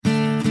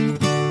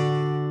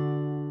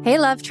Hey,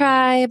 Love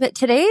Tribe.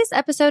 Today's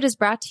episode is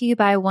brought to you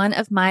by one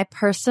of my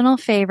personal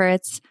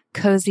favorites,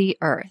 Cozy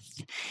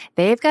Earth.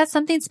 They've got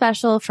something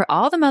special for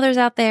all the mothers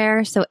out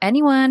there. So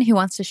anyone who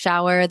wants to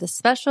shower the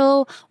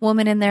special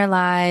woman in their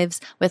lives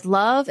with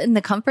love and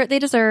the comfort they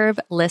deserve,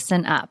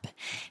 listen up.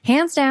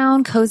 Hands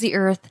down, Cozy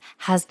Earth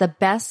has the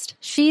best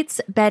sheets,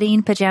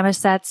 bedding, pajama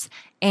sets,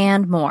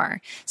 and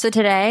more. So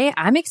today,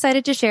 I'm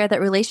excited to share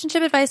that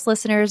Relationship Advice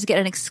listeners get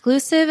an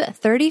exclusive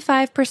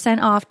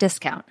 35% off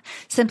discount.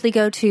 Simply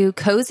go to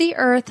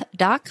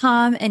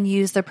CozyEarth.com and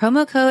use the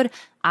promo code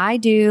I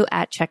do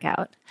at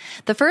checkout.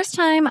 The first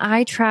time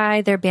I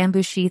tried their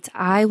bamboo sheets,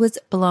 I was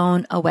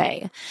blown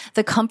away.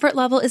 The comfort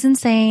level is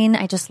insane.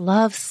 I just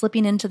love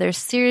slipping into their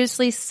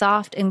seriously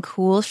soft and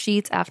cool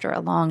sheets after a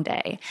long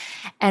day.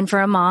 And for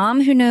a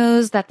mom who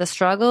knows that the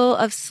struggle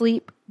of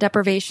sleep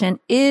deprivation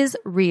is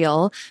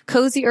real,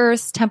 Cozy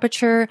Earth's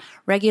temperature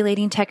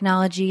regulating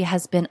technology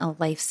has been a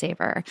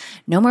lifesaver.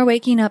 No more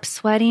waking up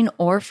sweating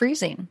or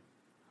freezing.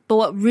 But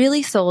what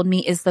really sold me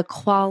is the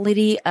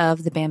quality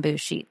of the bamboo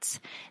sheets.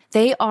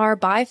 They are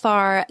by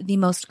far the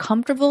most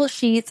comfortable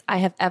sheets I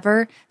have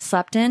ever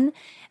slept in.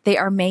 They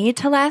are made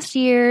to last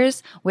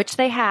years, which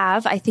they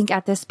have. I think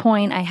at this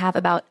point, I have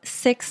about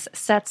 6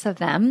 sets of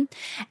them.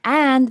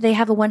 And they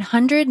have a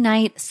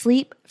 100-night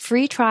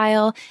sleep-free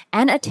trial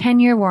and a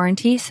 10-year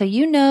warranty. So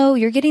you know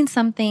you're getting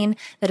something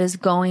that is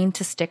going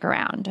to stick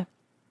around.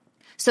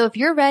 So if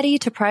you're ready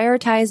to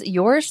prioritize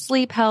your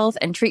sleep health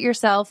and treat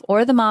yourself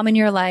or the mom in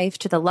your life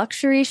to the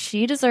luxury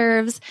she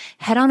deserves,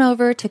 head on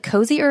over to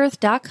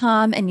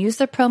CozyEarth.com and use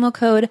the promo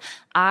code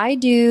I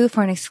do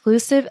for an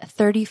exclusive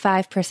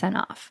 35%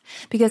 off.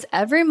 Because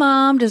every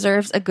mom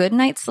deserves a good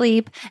night's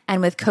sleep,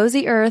 and with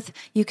Cozy Earth,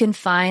 you can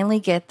finally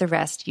get the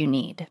rest you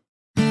need.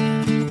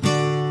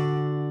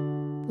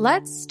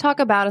 Let's talk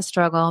about a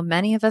struggle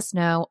many of us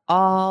know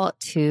all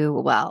too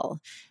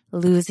well.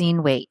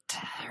 Losing weight.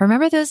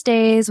 Remember those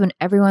days when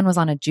everyone was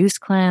on a juice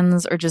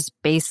cleanse or just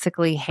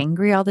basically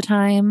hangry all the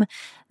time?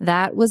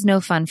 That was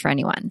no fun for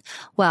anyone.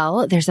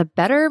 Well, there's a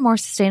better, more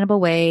sustainable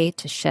way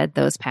to shed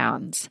those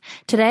pounds.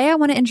 Today, I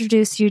want to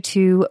introduce you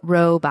to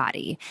Ro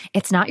Body.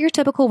 It's not your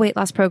typical weight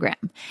loss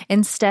program.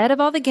 Instead of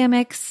all the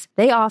gimmicks,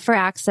 they offer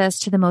access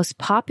to the most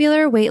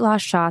popular weight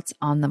loss shots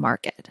on the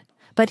market.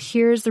 But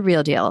here's the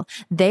real deal.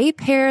 They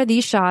pair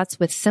these shots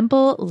with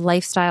simple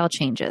lifestyle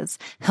changes,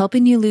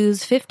 helping you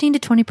lose 15 to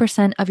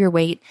 20% of your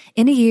weight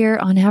in a year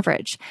on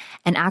average,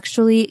 and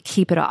actually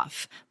keep it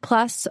off.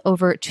 Plus,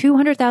 over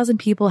 200,000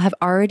 people have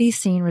already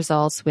seen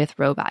results with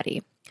Ro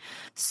Body.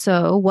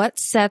 So what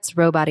sets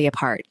Ro Body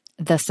apart?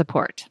 The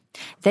support.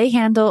 They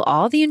handle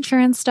all the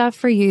insurance stuff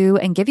for you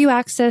and give you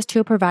access to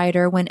a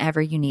provider whenever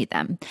you need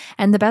them.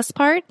 And the best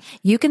part,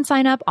 you can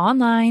sign up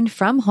online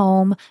from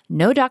home,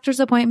 no doctor's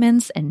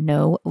appointments and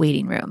no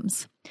waiting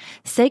rooms.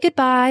 Say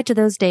goodbye to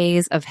those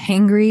days of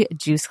hangry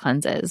juice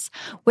cleanses.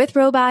 With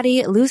Ro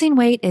Body, losing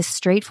weight is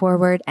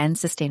straightforward and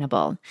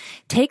sustainable.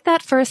 Take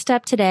that first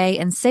step today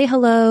and say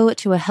hello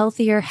to a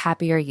healthier,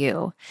 happier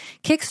you.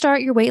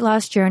 Kickstart your weight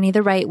loss journey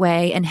the right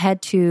way and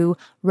head to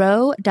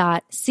ro.co/IDO.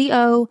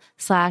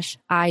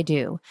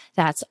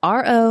 That's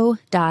ro.co/IDO.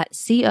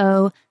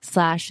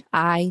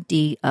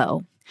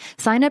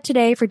 Sign up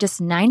today for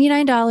just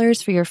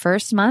 $99 for your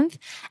first month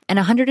and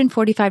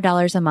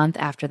 $145 a month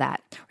after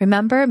that.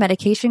 Remember,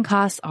 medication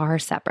costs are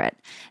separate.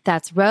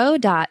 That's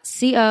ro.co/IDO.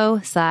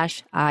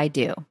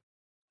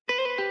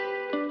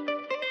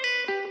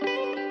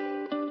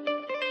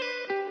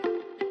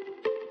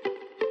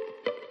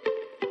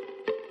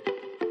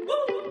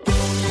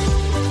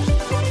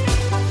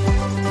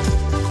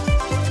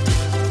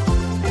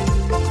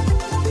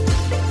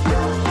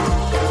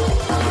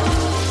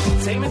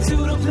 Take me to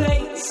the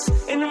place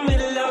in the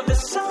middle of the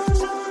sun.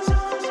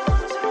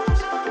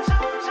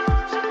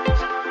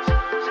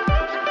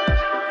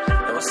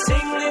 And we'll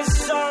sing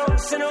this song,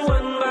 sing it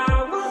one by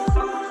one.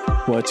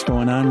 What's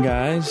going on,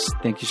 guys?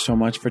 Thank you so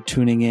much for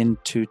tuning in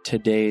to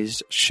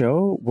today's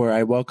show, where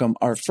I welcome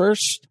our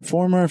first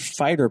former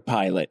fighter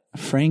pilot,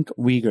 Frank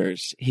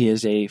Wiegers. He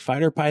is a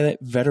fighter pilot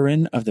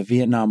veteran of the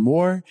Vietnam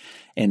War,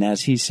 and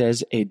as he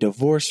says, a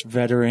divorce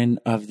veteran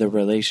of the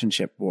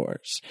relationship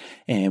wars.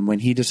 And when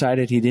he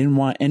decided he didn't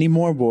want any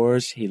more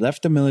wars, he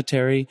left the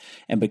military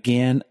and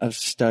began a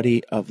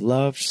study of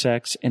love,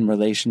 sex, and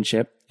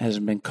relationship. Has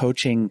been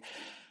coaching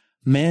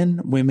men,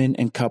 women,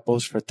 and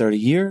couples for 30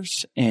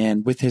 years.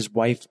 And with his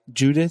wife,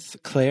 Judith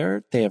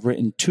Clare, they have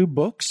written 2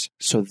 books.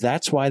 So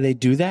that's why they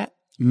do that.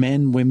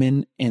 Men,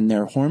 Women, and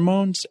Their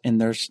Hormones, and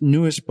their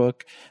newest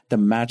book, The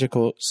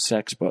Magical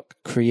Sex Book,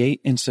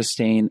 Create and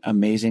Sustain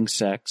Amazing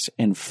Sex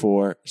in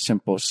 4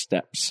 Simple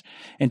Steps.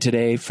 And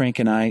today, Frank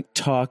and I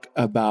talk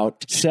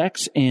about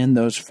sex and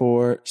those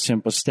 4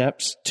 simple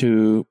steps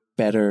to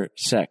better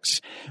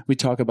sex. We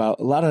talk about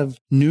a lot of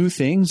new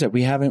things that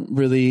we haven't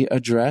really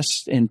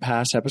addressed in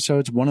past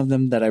episodes. One of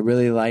them that I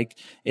really like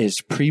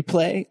is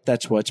pre-play.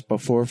 That's what's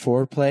before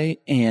foreplay,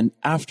 and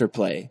after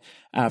play,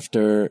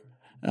 after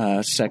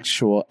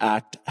sexual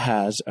act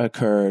has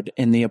occurred,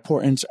 and the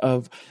importance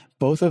of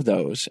both of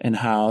those and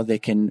how they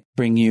can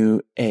bring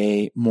you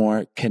a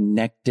more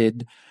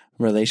connected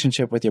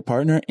relationship with your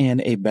partner and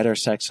a better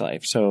sex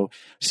life. So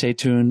stay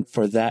tuned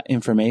for that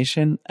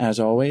information. As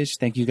always,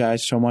 thank you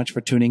guys so much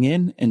for tuning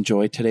in.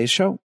 Enjoy today's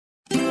show.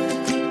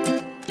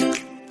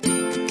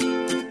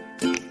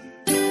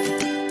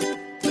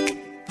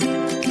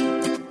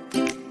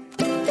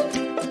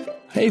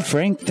 Hey,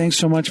 Frank, thanks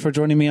so much for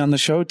joining me on the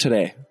show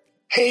today.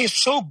 Hey,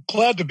 so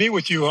glad to be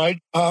with you.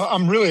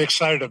 I'm really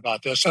excited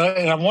about this.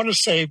 And I want to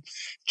say,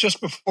 just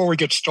before we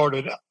get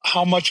started,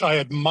 how much I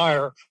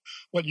admire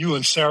what you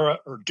and Sarah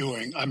are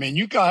doing. I mean,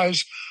 you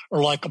guys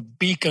are like a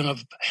beacon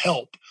of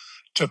help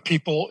to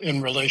people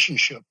in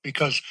relationship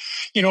because,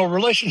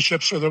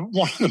 relationships are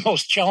one of the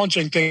most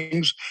challenging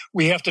things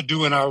we have to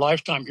do in our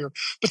lifetime here,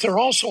 but they're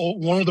also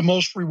one of the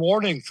most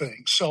rewarding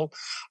things. So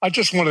I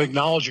just want to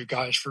acknowledge you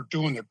guys for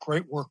doing the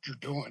great work you're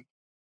doing.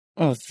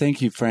 Oh,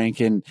 thank you, Frank.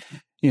 And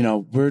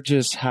we're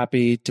just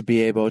happy to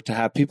be able to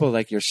have people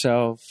like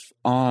yourself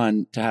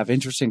on to have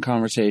interesting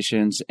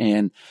conversations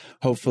and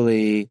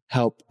hopefully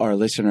help our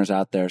listeners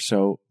out there.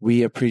 So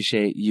we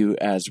appreciate you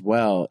as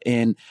well.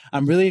 And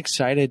I'm really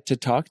excited to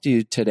talk to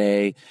you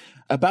today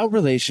about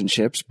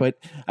relationships, but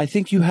I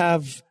think you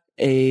have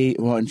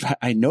in fact,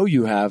 I know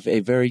you have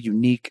a very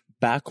unique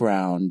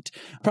background,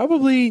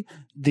 probably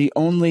the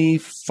only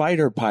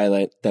fighter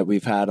pilot that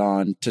we've had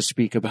on to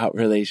speak about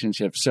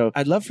relationships. So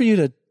I'd love for you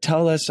to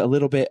tell us a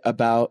little bit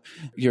about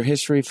your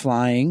history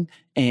flying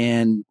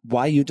and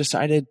why you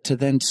decided to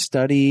then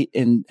study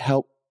and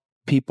help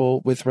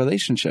people with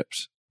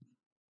relationships.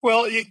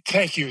 Well,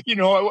 thank you.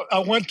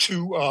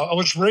 I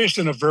was raised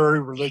in a very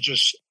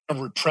religious,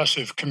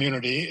 repressive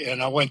community,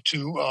 and I went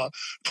to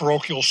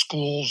parochial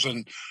schools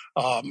and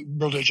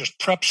religious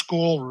prep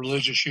school,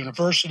 religious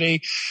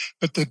university.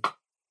 But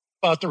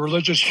about the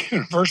religious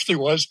university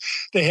was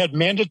they had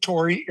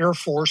mandatory Air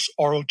Force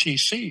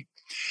ROTC.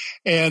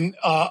 And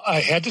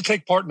I had to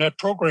take part in that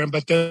program,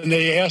 but then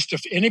they asked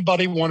if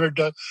anybody wanted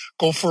to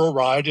go for a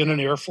ride in an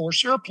Air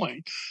Force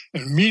airplane.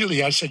 And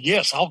immediately I said,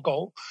 yes, I'll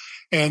go.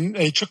 And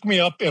they took me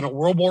up in a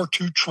World War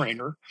II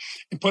trainer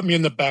and put me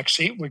in the back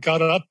seat. We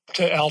got up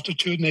to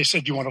altitude and they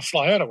said, you want to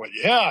fly it? I went,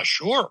 yeah,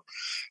 sure.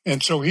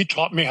 And so he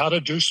taught me how to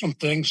do some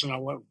things. And I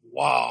went,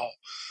 wow,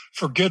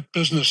 forget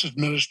business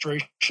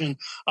administration.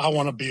 I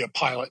want to be a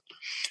pilot.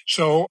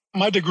 So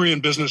my degree in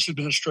business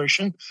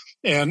administration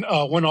and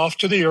went off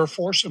to the Air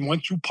Force and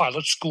went through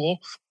pilot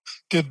school.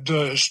 Did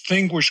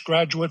distinguished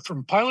graduate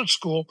from pilot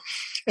school.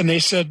 And they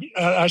said,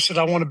 I said,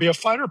 I want to be a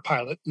fighter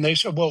pilot. And they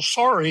said, well,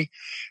 sorry,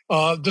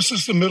 this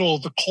is the middle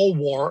of the Cold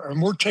War,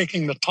 and we're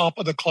taking the top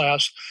of the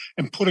class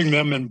and putting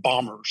them in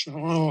bombers.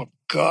 Oh,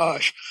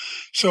 gosh.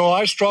 So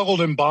I struggled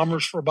in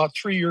bombers for about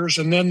 3 years.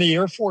 And then the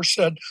Air Force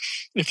said,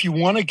 if you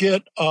want to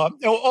get, and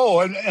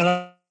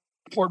an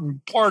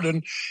important part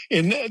in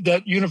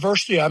that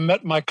university, I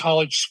met my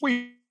college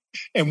sweetheart.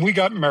 And we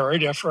got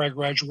married after I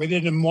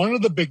graduated. And one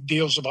of the big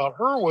deals about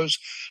her was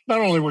not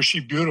only was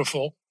she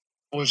beautiful,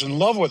 I was in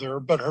love with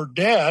her, but her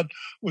dad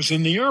was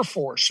in the Air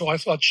Force. So I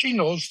thought she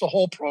knows the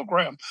whole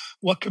program.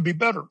 What could be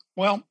better?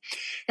 Well,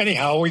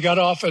 anyhow, we got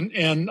off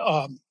and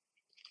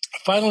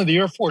finally the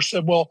Air Force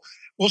said, well,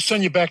 we'll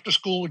send you back to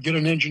school to get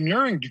an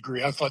engineering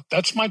degree. I thought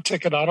that's my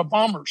ticket out of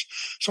bombers.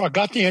 So I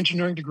got the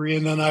engineering degree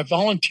and then I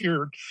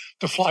volunteered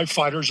to fly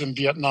fighters in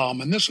Vietnam.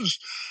 And this is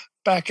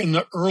back in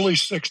the early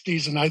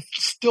 60s, and I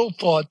still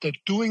thought that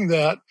doing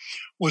that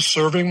was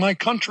serving my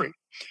country.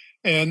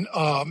 And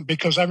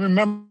because I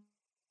remember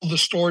the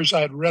stories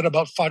I had read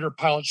about fighter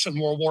pilots in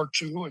World War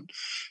II and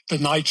the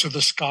Knights of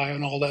the Sky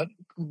and all that,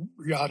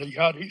 yada,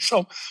 yada.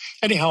 So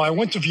anyhow, I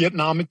went to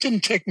Vietnam. It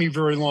didn't take me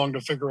very long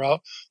to figure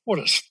out what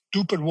a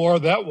stupid war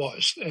that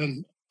was.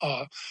 And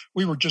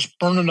we were just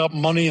burning up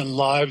money and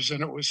lives,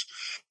 and it was...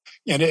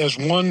 And as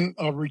one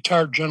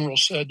retired general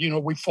said,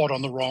 we fought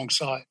on the wrong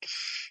side.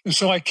 And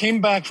so I came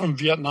back from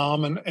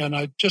Vietnam and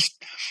I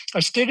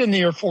stayed in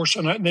the Air Force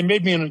and they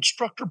made me an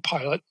instructor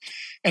pilot.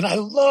 And I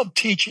loved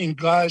teaching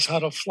guys how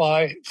to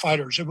fly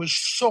fighters. It was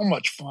so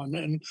much fun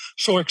and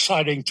so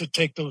exciting to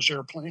take those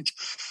airplanes.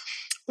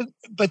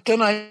 But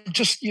then I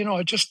just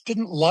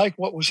didn't like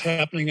what was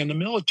happening in the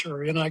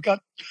military. And I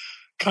got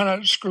kind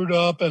of screwed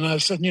up and I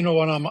said, you know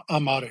what,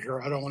 I'm out of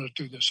here. I don't want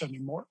to do this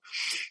anymore.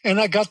 And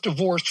I got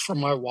divorced from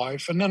my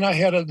wife. And then I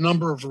had a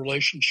number of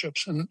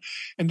relationships and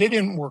they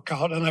didn't work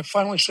out. And I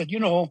finally said,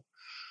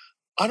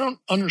 I don't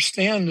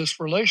understand this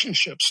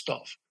relationship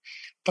stuff,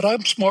 but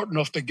I'm smart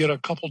enough to get a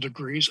couple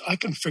degrees. I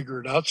can figure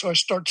it out. So I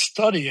start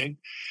studying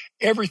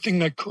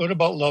everything I could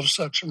about love,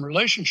 sex, and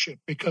relationship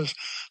because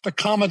the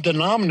common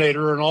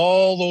denominator in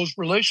all those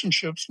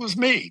relationships was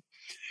me.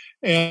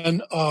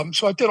 And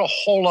so I did a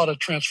whole lot of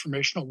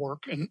transformational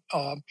work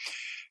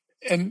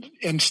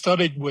and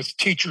studied with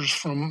teachers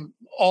from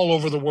all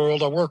over the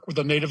world. I worked with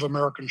a Native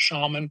American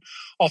shaman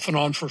off and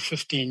on for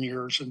 15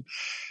 years.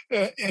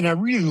 And I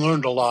really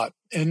learned a lot.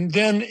 And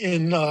then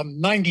in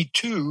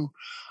 92,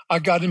 I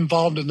got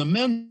involved in the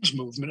men's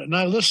movement and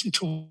I listened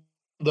to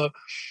the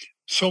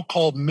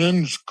so-called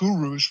men's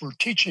gurus were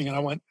teaching. And I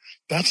went,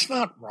 that's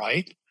not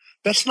right.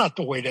 That's not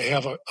the way to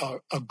have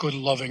a good,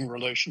 loving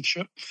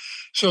relationship.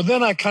 So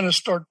then I kind of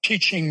start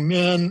teaching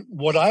men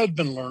what I had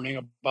been learning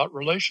about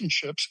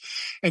relationships.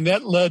 And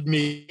that led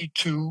me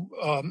to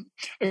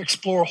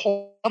explore a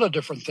whole lot of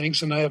different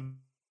things. And I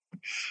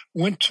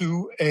went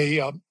to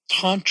a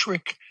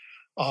tantric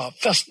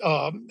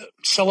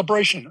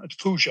celebration at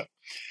puja.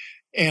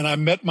 And I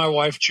met my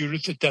wife,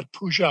 Judith, at that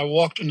puja. I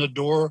walked in the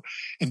door,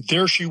 and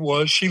there she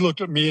was. She looked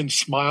at me and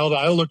smiled.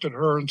 I looked at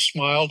her and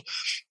smiled.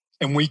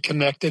 And we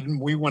connected, and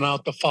we went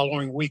out the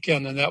following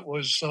weekend, and that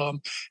was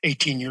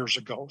 18 years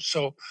ago.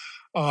 So,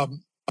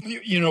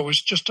 it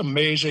was just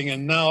amazing.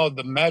 And now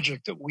the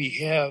magic that we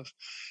have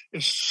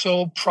is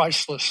so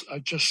priceless.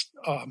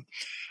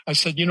 I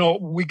said,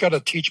 we got to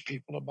teach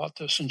people about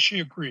this. And she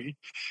agreed.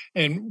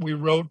 And we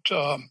wrote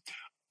an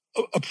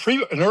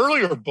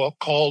earlier book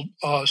called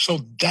So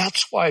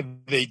That's Why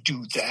They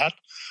Do That,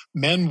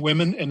 Men,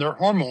 Women, and Their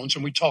Hormones.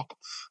 And we talk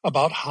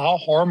about how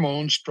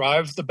hormones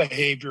drive the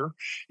behavior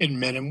in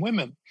men and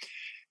women.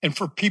 And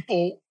for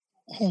people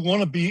who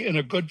want to be in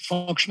a good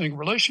functioning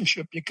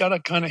relationship, you got to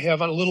kind of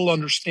have a little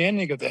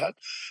understanding of that,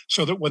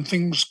 so that when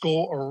things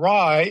go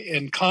awry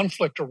and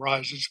conflict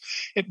arises,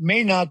 it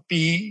may not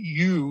be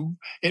you,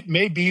 it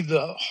may be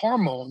the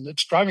hormone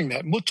that's driving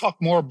that. And we'll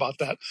talk more about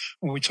that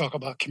when we talk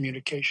about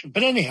communication.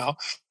 But anyhow,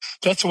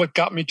 that's what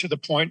got me to the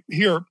point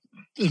here.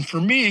 And for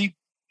me,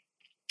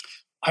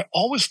 I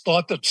always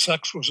thought that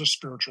sex was a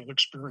spiritual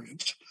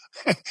experience.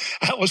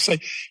 I always say,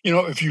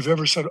 if you've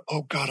ever said,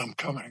 "Oh God, I'm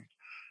coming,"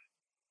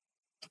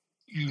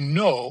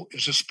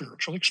 is a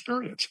spiritual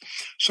experience.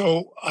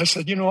 So I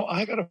said,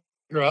 I got to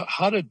figure out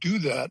how to do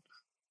that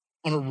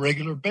on a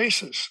regular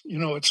basis.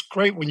 It's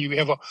great when you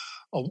have a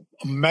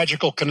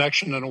magical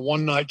connection and a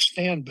one-night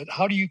stand, but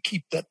how do you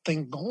keep that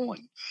thing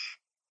going?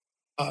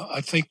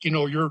 I think,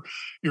 your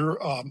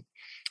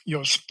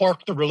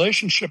Spark the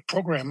Relationship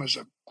program is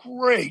a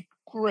great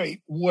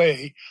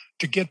way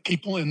to get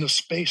people in the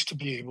space to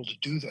be able to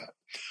do that.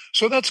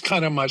 So that's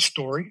kind of my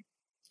story.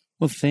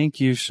 Well, thank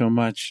you so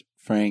much,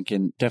 Frank,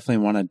 and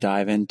definitely want to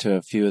dive into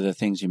a few of the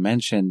things you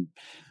mentioned.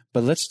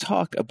 But let's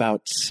talk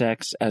about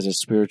sex as a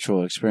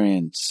spiritual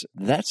experience.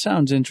 That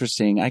sounds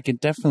interesting. I could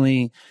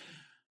definitely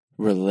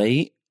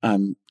relate.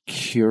 I'm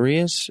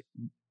curious,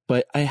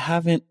 but I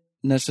haven't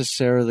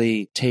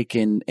necessarily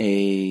taken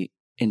a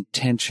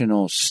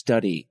intentional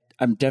study.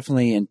 I'm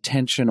definitely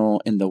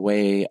intentional in the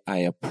way I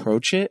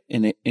approach it,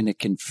 and it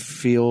can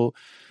feel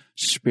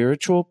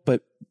spiritual.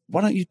 But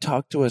why don't you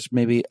talk to us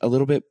maybe a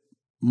little bit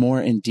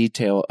more in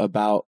detail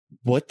about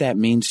what that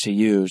means to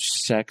you,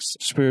 sex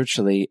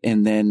spiritually,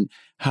 and then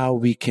how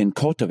we can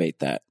cultivate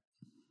that?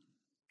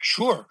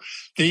 Sure.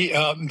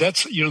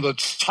 That's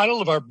the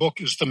title of our book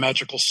is The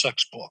Magical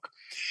Sex Book.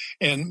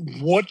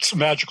 And what's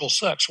magical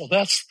sex? Well,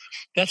 that's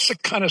the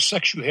kind of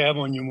sex you have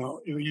when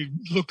you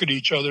look at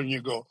each other and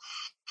you go,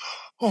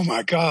 "Oh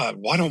my God,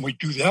 why don't we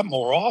do that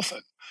more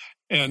often?"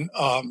 And,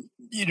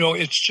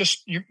 it's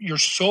just, you're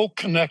so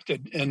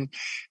connected, and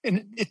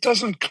it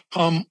doesn't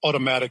come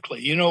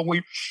automatically.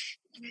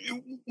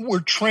 We're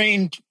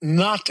trained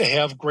not to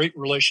have great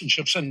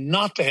relationships and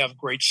not to have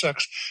great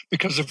sex,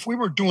 because if we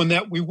were doing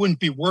that, we wouldn't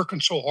be working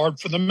so hard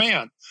for the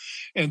man.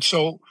 And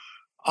so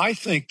I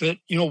think that,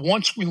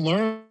 once we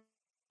learn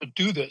to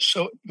do this,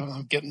 so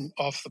I'm getting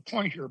off the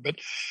point here, but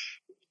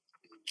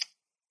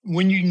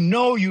when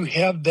you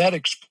have that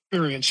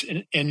experience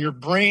in your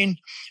brain,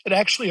 it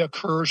actually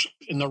occurs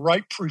in the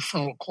right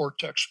prefrontal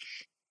cortex.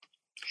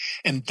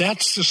 And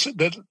that's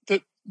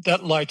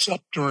that lights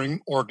up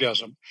during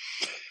orgasm.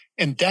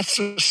 And that's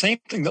the same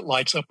thing that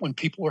lights up when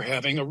people are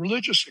having a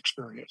religious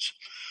experience.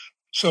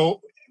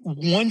 So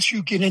once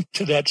you get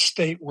into that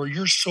state where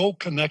you're so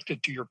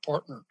connected to your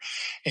partner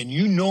and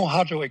you know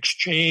how to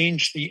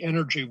exchange the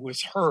energy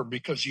with her,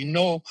 because you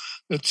know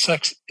that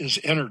sex is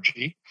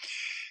energy,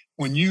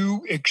 when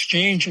you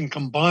exchange and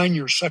combine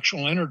your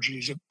sexual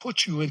energies, it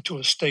puts you into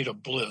a state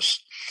of bliss.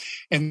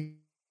 And,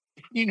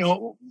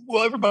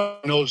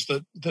 everybody knows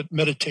that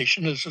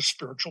meditation is a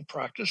spiritual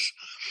practice.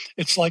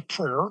 It's like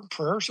prayer.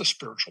 Prayer is a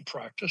spiritual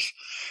practice.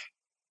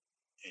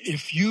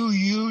 If you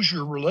use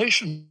your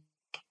relationship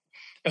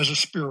as a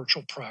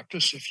spiritual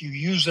practice, if you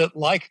use it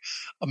like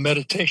a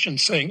meditation,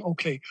 saying,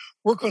 "Okay,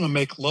 we're going to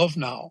make love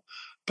now,"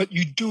 but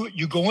you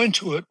go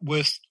into it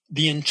with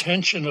the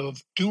intention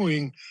of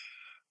doing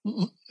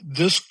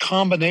this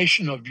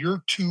combination of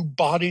your two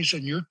bodies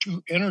and your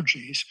two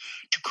energies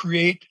to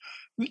create,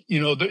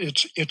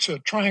 it's a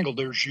triangle.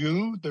 There's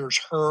you, there's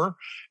her,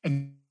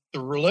 and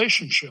the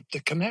relationship, the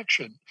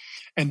connection.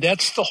 And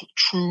that's the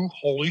true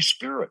Holy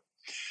Spirit.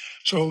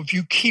 So if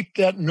you keep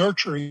that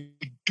nurturing,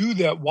 do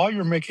that while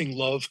you're making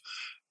love,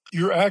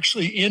 you're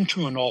actually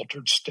into an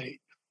altered state.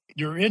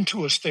 You're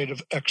into a state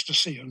of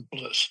ecstasy and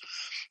bliss.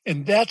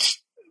 And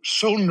that's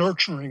so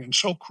nurturing and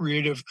so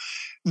creative,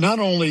 not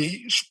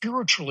only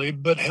spiritually,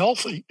 but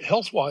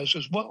health-wise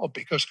as well,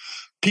 because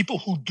people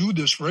who do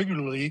this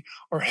regularly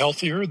are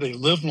healthier, they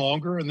live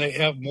longer, and they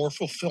have more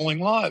fulfilling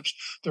lives.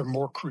 They're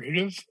more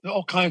creative.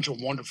 All kinds of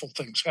wonderful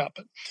things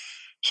happen.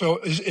 So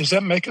is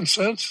that making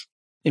sense?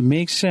 It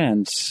makes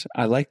sense.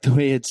 I like the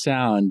way it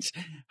sounds.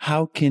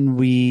 How can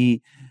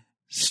we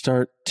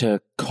start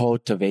to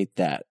cultivate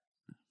that?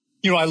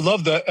 I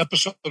love the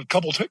episode, a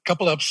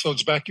couple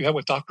episodes back you had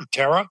with Dr.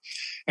 Tara,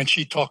 and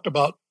she talked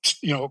about,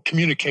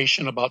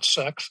 communication about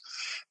sex.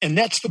 And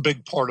that's the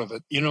big part of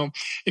it.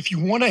 If you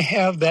want to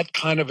have that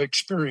kind of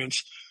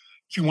experience,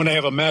 if you want to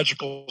have a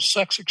magical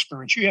sex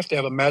experience, you have to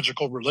have a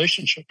magical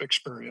relationship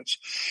experience.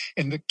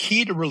 And the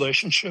key to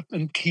relationship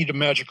and key to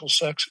magical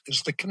sex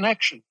is the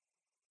connection.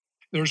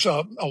 There's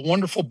a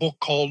wonderful book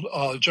called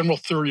General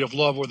Theory of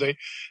Love, where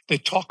they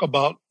talk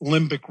about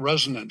limbic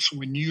resonance.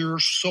 When you're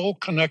so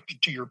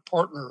connected to your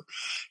partner,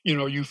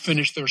 you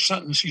finish their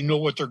sentence, you know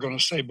what they're going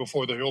to say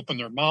before they open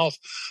their mouth,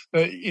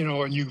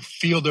 and you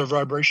feel their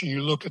vibration.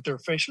 You look at their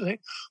face and say,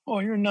 "Oh,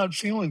 you're not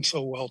feeling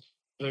so well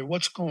today.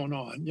 What's going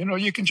on?"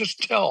 You can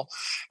just tell.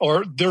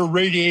 Or they're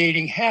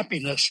radiating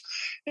happiness,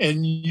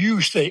 and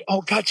you say,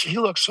 "Oh, God, he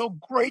looks so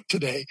great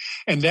today."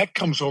 And that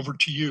comes over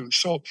to you.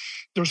 So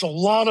there's a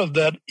lot of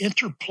that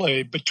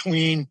interplay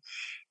between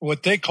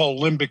what they call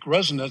limbic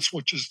resonance,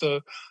 which is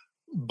the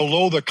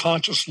below the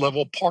conscious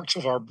level parts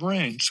of our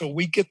brain. So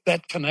we get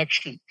that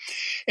connection.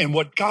 And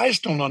what guys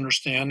don't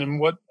understand, and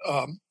what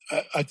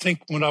I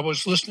think when I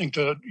was listening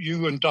to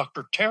you and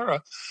Dr.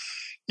 Tara,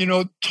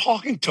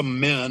 talking to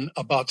men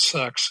about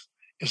sex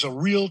is a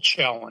real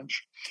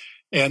challenge.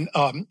 And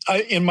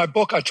in my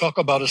book, I talk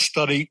about a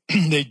study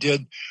they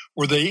did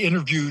where they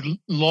interviewed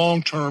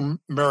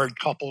long-term married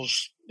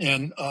couples,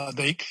 and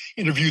they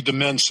interviewed the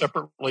men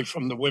separately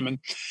from the women.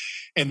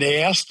 And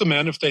they asked the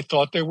men if they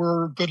thought they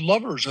were good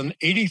lovers, and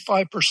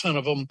 85%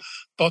 of them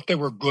thought they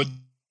were good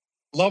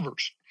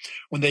lovers.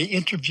 When they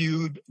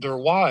interviewed their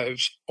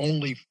wives,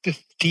 only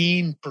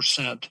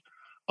 15%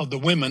 of the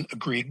women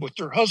agreed with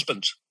their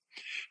husbands.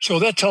 So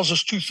that tells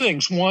us two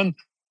things. One,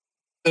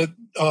 that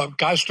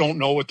guys don't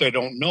know what they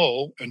don't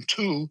know. And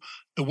two,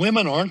 the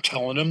women aren't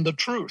telling them the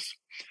truth.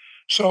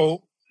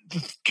 So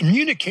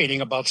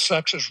communicating about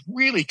sex is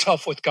really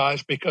tough with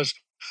guys, because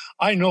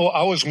I know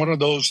I was one of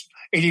those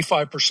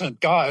 85%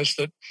 guys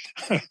that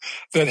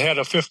that had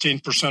a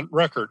 15%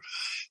 record.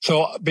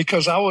 So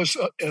because I was,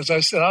 as I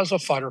said, I was a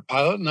fighter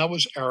pilot, and I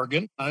was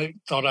arrogant. I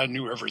thought I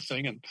knew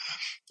everything.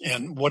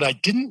 And what I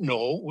didn't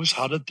know was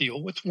how to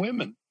deal with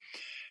women.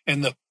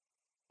 And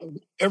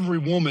every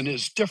woman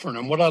is different.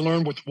 And what I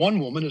learned with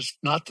one woman is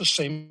not the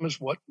same as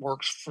what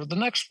works for the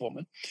next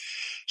woman.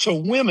 So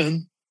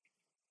women,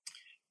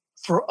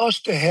 for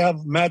us to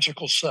have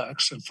magical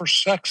sex and for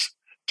sex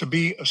to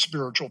be a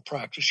spiritual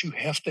practice, you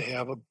have to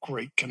have a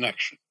great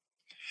connection.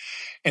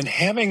 And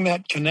having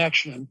that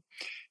connection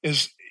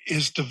is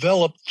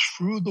developed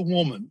through the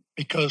woman,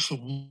 because the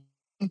woman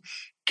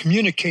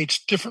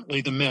communicates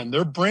differently than men.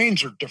 Their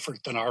brains are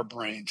different than our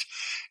brains,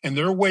 and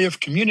their way of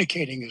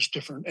communicating is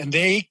different. And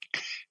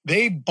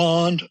they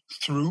bond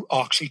through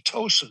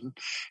oxytocin,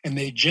 and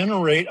they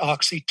generate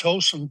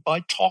oxytocin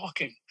by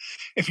talking.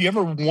 If you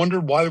ever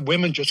wondered why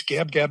women just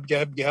gab, gab,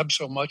 gab, gab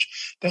so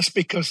much, that's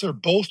because they're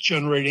both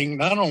generating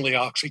not only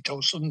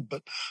oxytocin,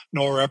 but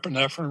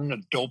norepinephrine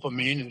and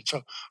dopamine. It's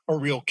a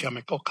real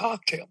chemical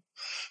cocktail.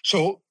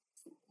 So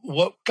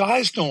what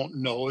guys don't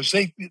know is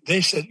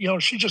they said,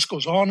 she just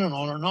goes on and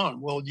on and on.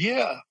 Well,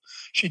 yeah,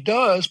 she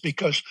does,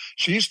 because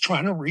she's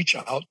trying to reach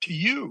out to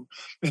you.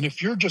 And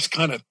if you're just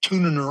kind of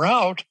tuning her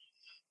out,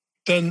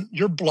 then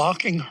you're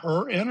blocking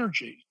her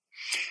energy.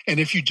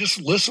 And if you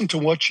just listen to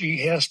what she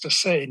has to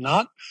say,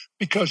 not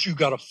because you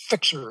got to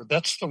fix her,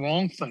 that's the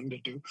wrong thing to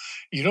do.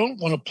 You don't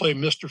want to play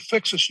Mr.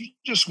 Fix-It. You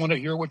just want to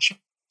hear what she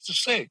has to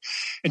say.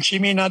 And she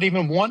may not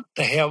even want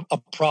to have a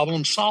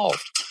problem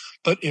solved.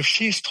 But if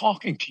she's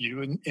talking to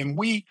you, and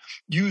we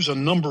use a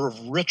number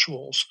of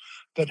rituals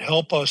that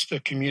help us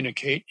to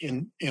communicate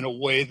in a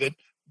way that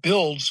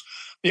builds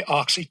the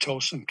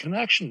oxytocin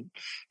connection.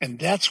 And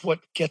that's what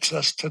gets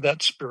us to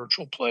that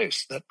spiritual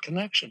place, that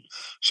connection.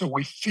 So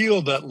we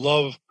feel that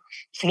love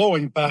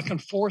flowing back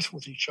and forth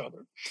with each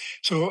other.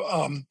 So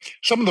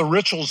some of the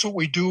rituals that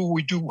we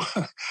do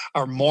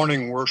our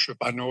morning worship.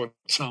 I know it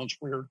sounds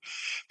weird,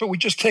 but we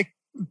just take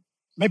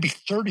maybe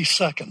 30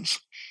 seconds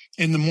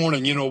in the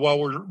morning, while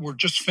we're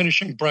just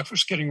finishing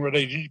breakfast, getting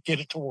ready to get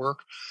it to work.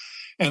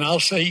 And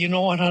I'll say, you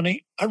know what,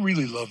 honey, I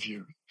really love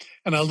you.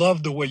 And I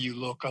love the way you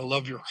look. I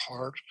love your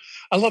heart.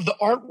 I love the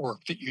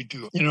artwork that you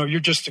do. You're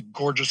just a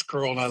gorgeous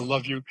girl, and I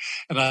love you.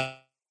 And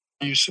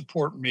you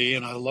support me,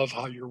 and I love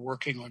how you're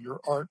working on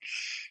your art.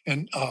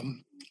 And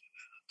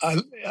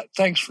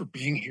thanks for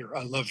being here.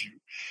 I love you.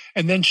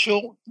 And then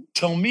she'll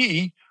tell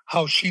me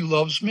how she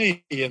loves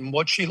me and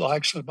what she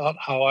likes about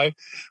how I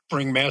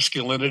bring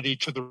masculinity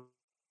to the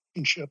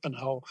relationship, and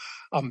how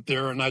I'm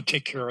there and I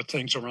take care of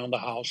things around the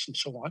house and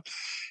so on.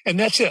 And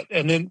that's it.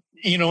 And then,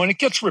 and it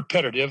gets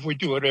repetitive. We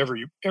do it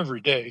every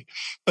day,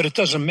 but it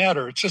doesn't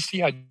matter. It's just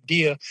the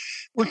idea.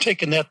 We're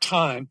taking that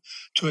time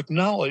to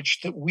acknowledge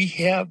that we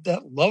have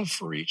that love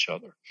for each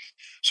other.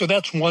 So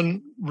that's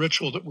one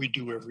ritual that we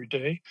do every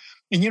day.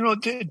 And,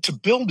 to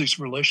build these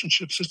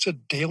relationships, it's a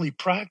daily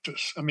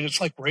practice. I mean,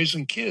 it's like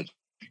raising kids.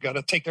 You got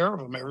to take care of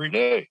them every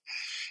day.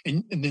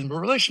 And then the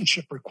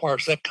relationship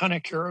requires that kind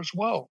of care as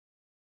well.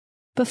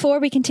 Before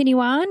we continue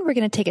on, we're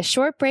going to take a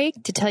short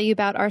break to tell you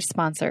about our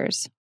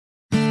sponsors.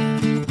 Do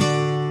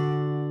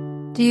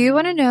you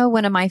want to know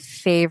one of my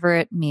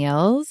favorite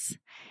meals?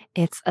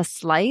 It's a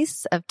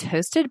slice of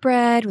toasted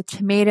bread with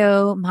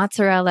tomato,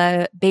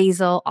 mozzarella,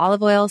 basil,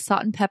 olive oil,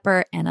 salt and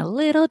pepper, and a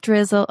little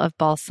drizzle of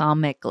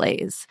balsamic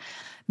glaze.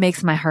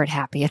 Makes my heart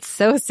happy. It's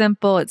so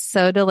simple. It's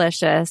so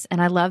delicious.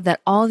 And I love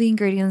that all the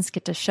ingredients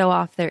get to show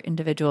off their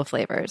individual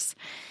flavors.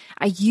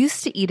 I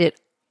used to eat it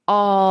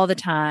all the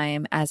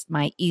time as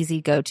my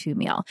easy go-to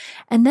meal.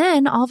 And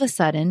then all of a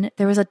sudden,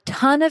 there was a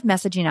ton of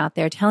messaging out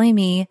there telling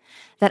me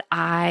that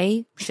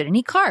I shouldn't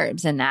eat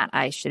carbs and that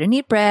I shouldn't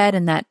eat bread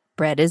and that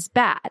bread is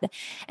bad.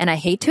 And I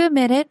hate to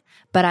admit it,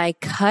 but I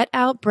cut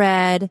out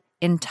bread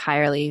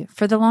entirely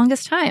for the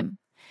longest time.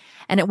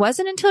 And it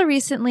wasn't until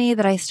recently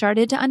that I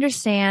started to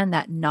understand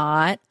that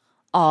not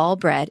all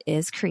bread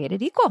is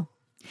created equal.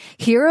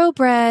 Hero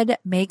Bread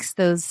makes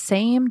those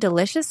same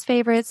delicious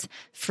favorites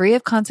free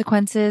of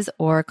consequences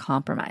or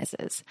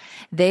compromises.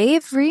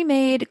 They've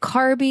remade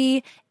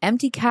carby,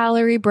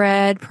 empty-calorie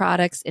bread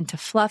products into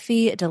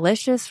fluffy,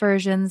 delicious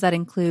versions that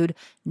include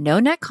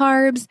no net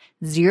carbs,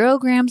 0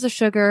 grams of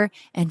sugar,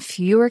 and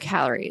fewer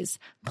calories,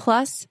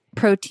 plus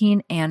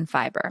protein and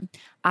fiber.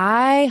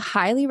 I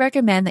highly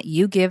recommend that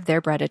you give their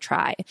bread a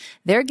try.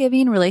 They're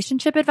giving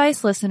Relationship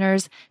Advice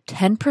listeners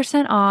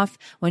 10% off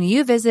when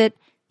you visit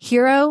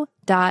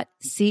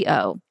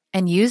hero.co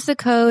and use the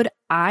code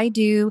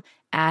IDO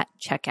at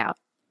checkout.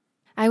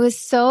 I was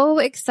so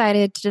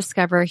excited to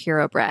discover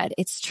Hero Bread.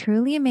 It's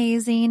truly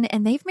amazing,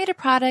 and they've made a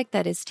product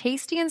that is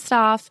tasty and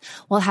soft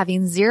while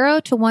having 0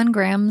 to 1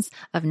 grams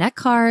of net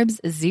carbs,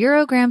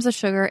 0 grams of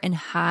sugar, and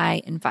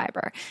high in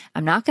fiber.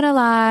 I'm not going to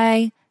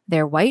lie.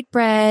 Their white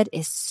bread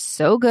is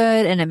so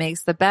good, and it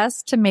makes the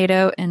best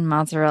tomato and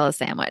mozzarella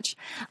sandwich.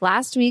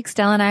 Last week,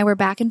 Stella and I were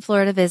back in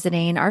Florida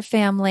visiting our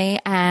family,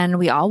 and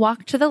we all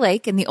walked to the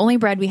lake, and the only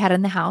bread we had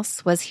in the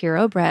house was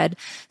Hero Bread.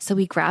 So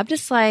we grabbed a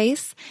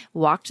slice,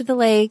 walked to the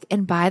lake,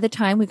 and by the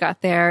time we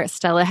got there,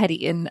 Stella had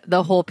eaten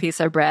the whole piece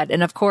of bread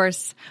and, of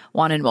course,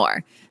 wanted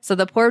more. So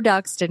the poor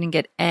ducks didn't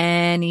get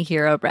any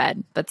Hero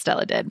Bread, but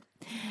Stella did.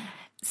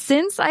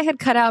 Since I had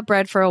cut out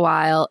bread for a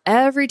while,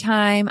 every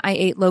time I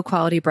ate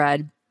low-quality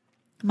bread,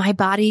 my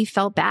body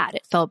felt bad.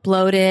 It felt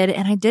bloated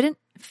and I didn't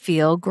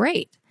feel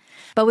great.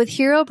 But with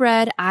Hero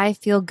Bread, I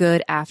feel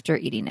good after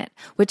eating it,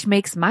 which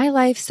makes my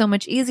life so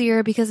much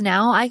easier because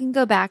now I can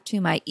go back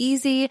to my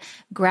easy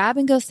grab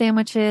and go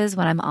sandwiches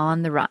when I'm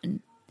on the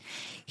run.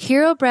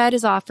 Hero Bread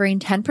is offering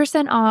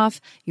 10% off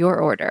your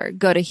order.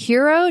 Go to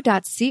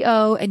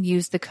hero.co and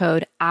use the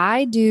code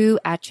IDO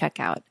at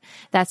checkout.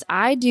 That's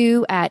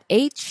IDO at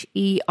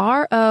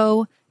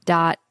HERO.co.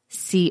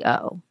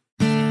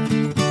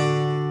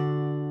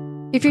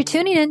 If you're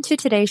tuning into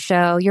today's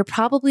show, you're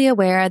probably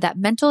aware that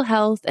mental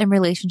health and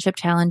relationship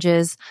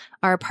challenges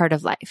are a part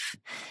of life,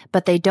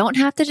 but they don't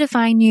have to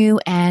define you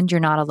and you're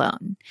not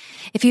alone.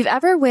 If you've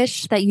ever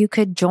wished that you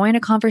could join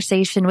a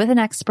conversation with an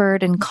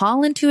expert and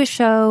call into a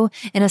show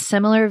in a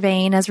similar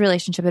vein as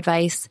Relationship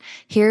Advice,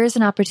 here's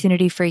an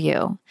opportunity for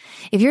you.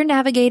 If you're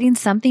navigating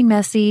something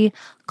messy,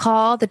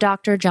 call the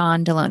Dr.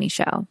 John Deloney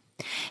Show.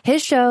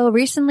 His show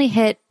recently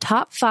hit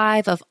top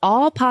 5 of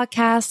all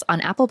podcasts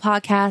on Apple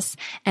Podcasts,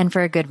 and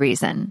for a good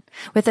reason.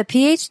 With a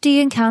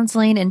PhD in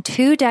counseling and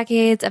 2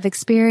 decades of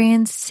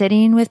experience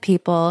sitting with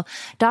people,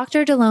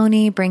 Dr.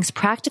 Deloney brings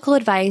practical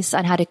advice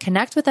on how to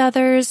connect with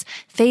others,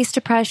 face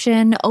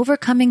depression,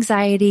 overcome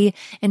anxiety,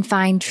 and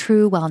find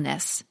true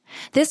wellness.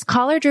 This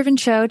caller-driven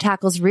show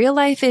tackles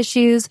real-life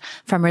issues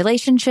from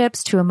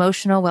relationships to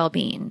emotional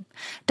well-being.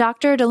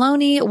 Dr.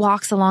 Deloney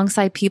walks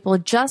alongside people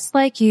just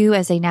like you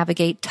as they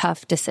navigate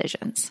tough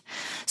decisions.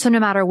 So no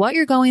matter what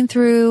you're going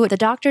through, the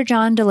Dr.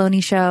 John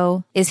Deloney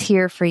Show is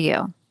here for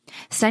you.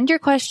 Send your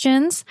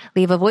questions,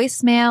 leave a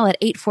voicemail at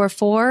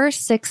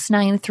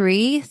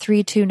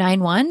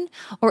 844-693-3291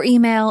 or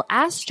email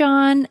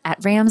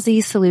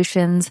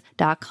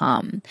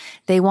askjohn@ramseysolutions.com.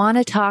 They want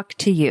to talk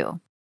to you.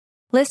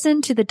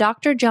 Listen to the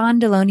Dr. John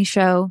Deloney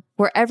Show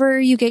wherever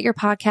you get your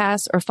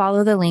podcasts or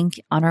follow the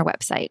link on our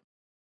website.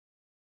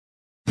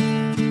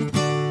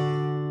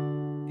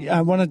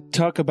 I want to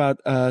talk about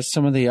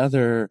some of the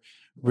other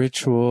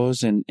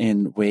rituals and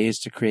ways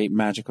to create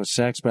magical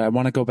sex, but I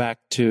want to go back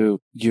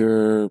to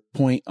your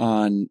point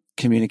on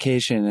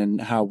communication and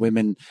how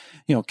women,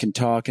 can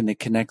talk and they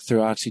connect through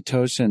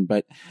oxytocin.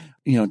 But,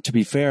 to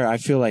be fair, I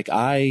feel like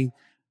I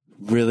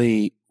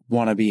really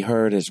want to be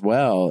heard as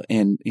well.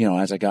 And,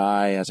 as a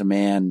guy, as a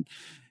man,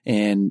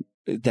 and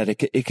that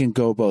it can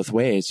go both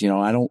ways.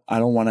 I don't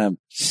want to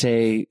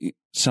say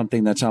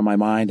something that's on my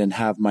mind and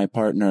have my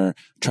partner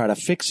try to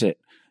fix it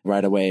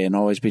right away and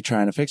always be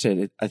trying to fix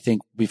it. I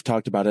think we've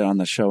talked about it on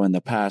the show in the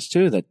past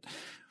too, that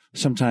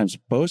sometimes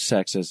both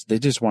sexes, they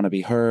just want to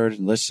be heard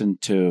and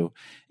listened to,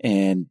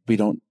 and we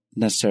don't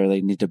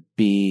necessarily need to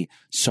be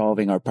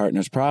solving our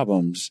partner's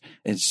problems.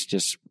 It's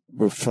just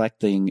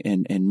reflecting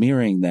and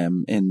mirroring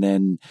them. And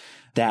then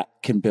that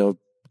can build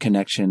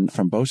connection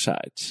from both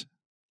sides.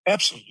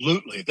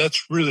 Absolutely.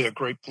 That's really a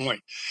great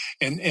point.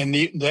 And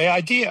the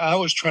idea I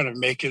was trying to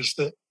make is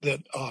that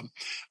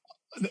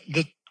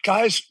the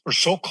guys are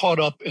so caught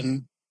up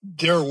in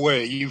their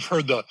way. You've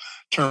heard the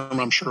term,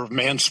 I'm sure, of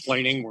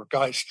mansplaining, where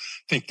guys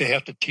think they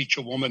have to teach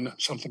a woman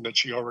something that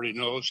she already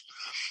knows.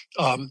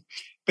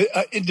 But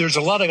there's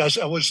a lot of guys.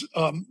 I was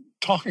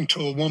talking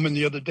to a woman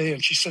the other day,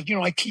 and she said,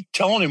 I keep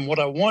telling him what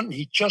I want, and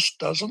he just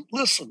doesn't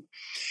listen.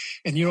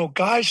 And,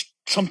 guys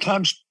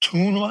sometimes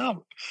tune him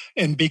out.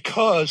 And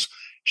because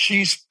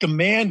she's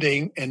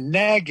demanding and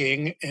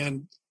nagging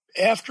and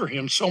after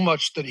him so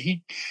much that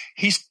he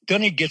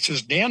gets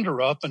his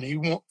dander up and he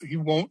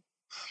won't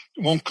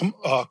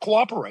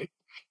cooperate.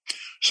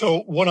 So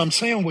what I'm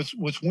saying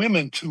with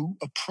women to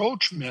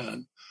approach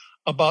men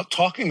about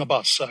talking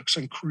about sex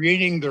and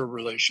creating their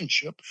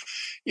relationship,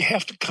 you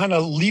have to kind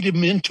of lead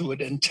them into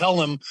it and tell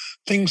them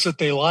things that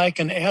they like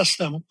and ask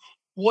them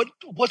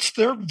what's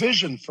their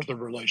vision for the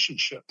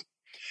relationship.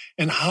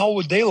 And how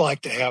would they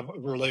like to have a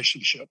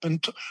relationship?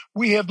 And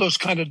we have those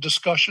kind of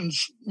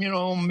discussions,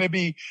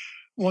 maybe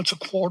once a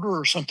quarter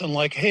or something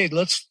like, hey,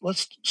 let's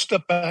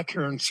step back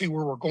here and see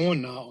where we're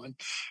going now. And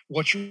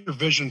what's your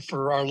vision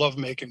for our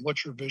lovemaking?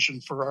 What's your vision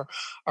for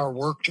our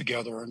work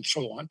together and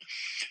so on?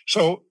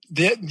 So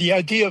the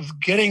idea of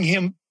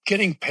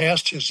getting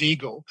past his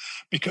ego,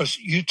 because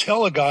you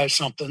tell a guy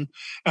something,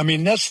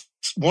 that's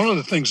one of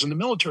the things in the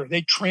military.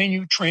 They train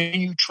you,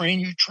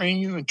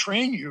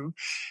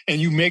 and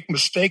you make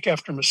mistake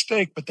after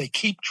mistake, but they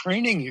keep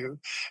training you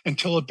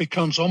until it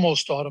becomes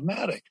almost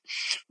automatic.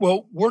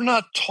 Well, we're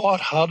not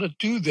taught how to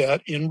do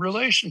that in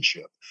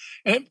relationship.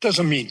 And it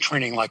doesn't mean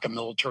training like a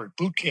military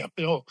boot camp,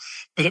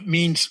 but it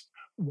means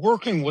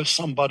working with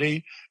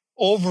somebody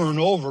over and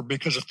over,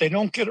 because if they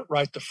don't get it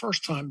right the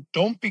first time,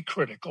 don't be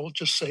critical.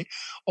 Just say,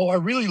 oh, I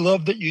really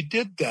love that you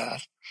did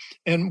that.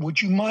 And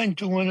would you mind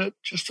doing it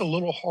just a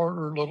little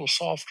harder, a little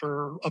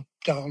softer, up,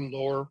 down,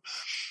 lower,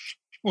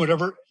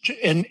 whatever,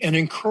 and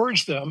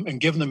encourage them and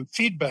give them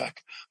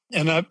feedback.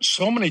 And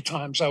so many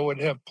times I would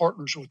have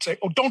partners who would say,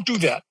 oh, don't do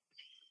that.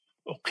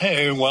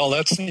 Okay, well,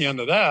 that's the end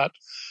of that.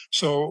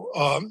 So,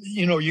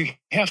 you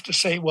have to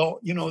say,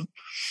 well,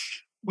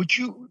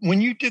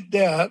 when you did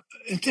that,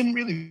 it didn't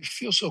really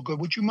feel so good.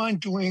 Would you mind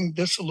doing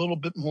this a little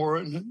bit more?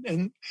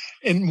 And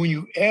when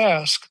you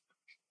ask,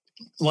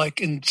 like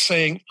in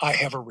saying, I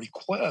have a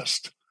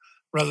request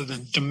rather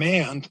than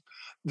demand,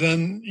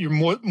 then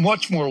you're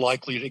much more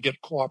likely to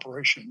get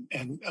cooperation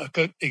and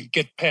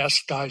get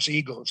past guys'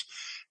 egos.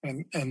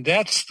 And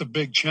that's the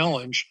big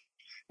challenge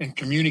in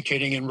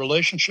communicating in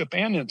relationship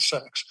and in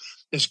sex,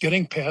 is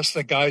getting past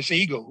the guy's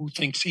ego who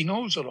thinks he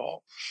knows it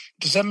all.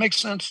 Does that make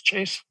sense,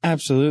 Chase?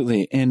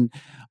 Absolutely. And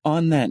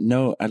on that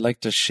note, I'd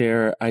like to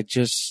share, I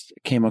just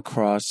came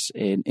across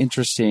an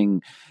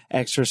interesting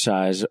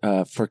exercise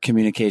for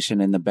communication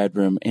in the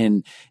bedroom.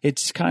 And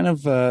it's kind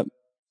of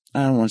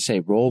I don't want to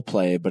say role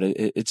play, but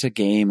it's a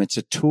game, it's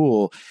a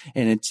tool,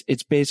 and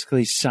it's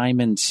basically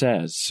Simon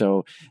Says.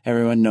 So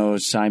everyone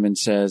knows Simon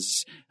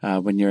Says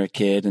when you're a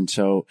kid. And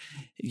so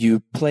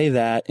you play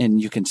that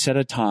and you can set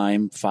a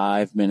time,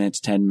 5 minutes,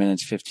 10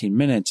 minutes, 15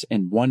 minutes,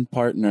 and one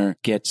partner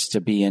gets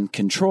to be in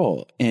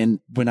control. And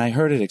when I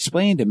heard it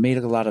explained, it made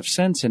a lot of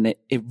sense. And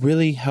it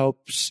really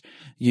helps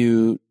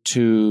you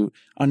to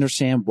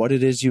understand what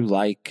it is you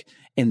like,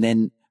 and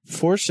then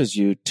forces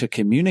you to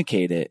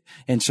communicate it.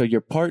 And so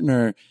your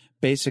partner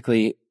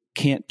basically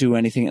can't do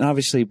anything. And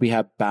obviously we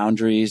have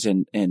boundaries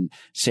and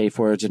safe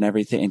words and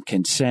everything and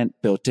consent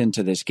built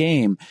into this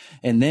game.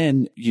 And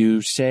then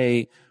you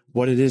say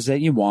what it is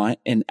that you want.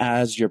 And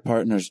as your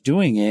partner's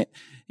doing it,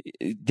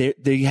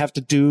 they have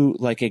to do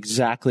like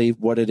exactly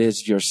what it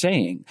is you're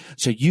saying.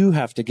 So you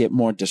have to get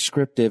more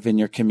descriptive in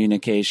your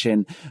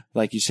communication.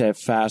 Like you said,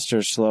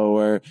 faster,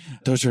 slower.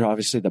 Those are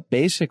obviously the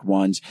basic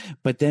ones,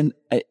 but then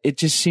it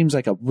just seems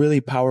like a really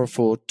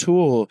powerful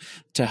tool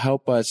to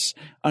help us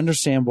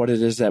understand what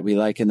it is that we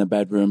like in the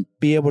bedroom,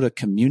 be able to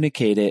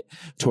communicate it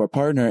to our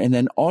partner, and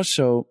then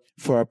also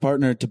for our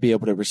partner to be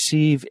able to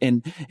receive.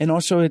 And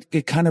also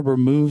it kind of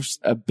removes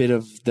a bit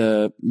of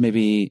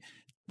maybe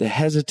the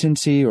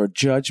hesitancy or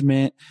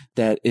judgment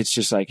that it's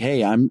just like,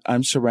 hey,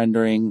 I'm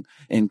surrendering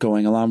and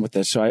going along with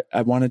this. So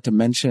I wanted to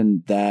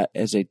mention that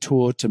as a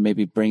tool to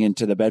maybe bring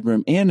into the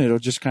bedroom, and it'll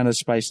just kind of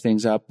spice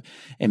things up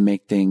and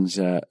make things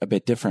a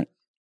bit different.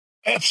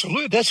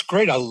 Absolutely. That's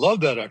great. I love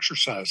that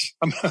exercise.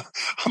 I'm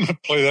going to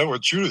play that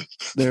with Judith.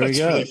 There we go.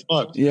 That's really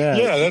fun.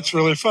 Yeah, that's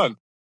really fun.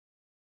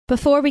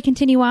 Before we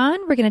continue on,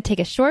 we're going to take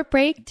a short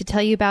break to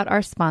tell you about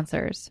our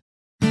sponsors.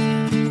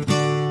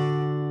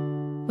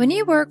 When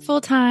you work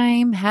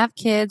full-time, have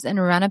kids, and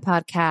run a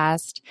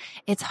podcast,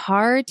 it's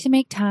hard to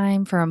make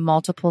time for a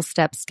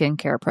multiple-step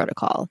skincare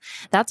protocol.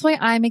 That's why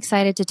I'm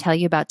excited to tell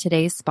you about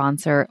today's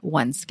sponsor,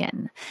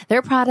 OneSkin.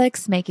 Their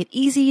products make it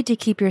easy to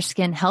keep your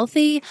skin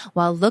healthy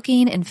while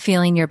looking and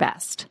feeling your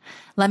best.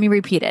 Let me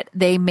repeat it.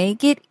 They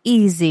make it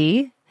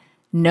easy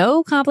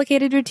No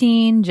complicated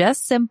routine,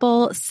 just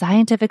simple,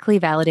 scientifically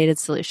validated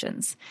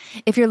solutions.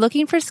 If you're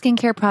looking for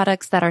skincare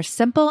products that are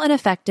simple and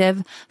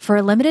effective, for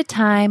a limited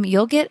time,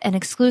 you'll get an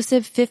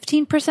exclusive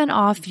 15%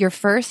 off your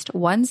first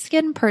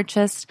OneSkin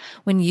purchase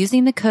when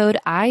using the code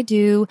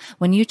IDO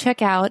when you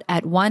check out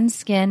at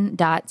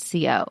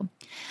oneskin.co.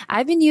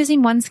 I've been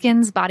using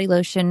OneSkin's body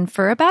lotion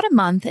for about a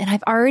month, and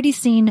I've already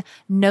seen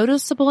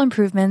noticeable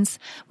improvements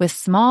with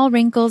small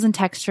wrinkles and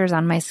textures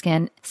on my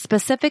skin,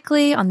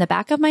 specifically on the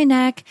back of my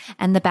neck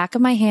and the back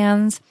of my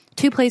hands,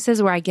 two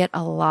places where I get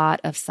a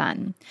lot of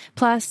sun.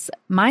 Plus,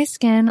 my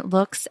skin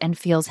looks and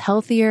feels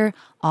healthier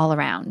all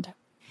around.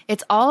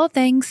 It's all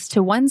thanks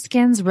to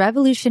OneSkin's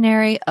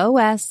revolutionary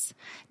OS-01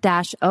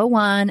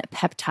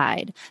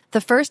 peptide, the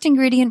first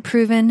ingredient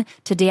proven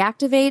to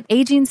deactivate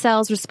aging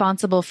cells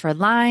responsible for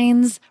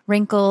lines,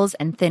 wrinkles,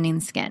 and thinning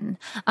skin.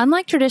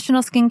 Unlike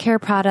traditional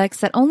skincare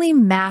products that only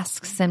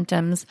mask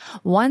symptoms,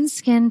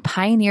 OneSkin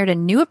pioneered a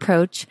new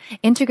approach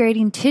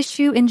integrating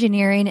tissue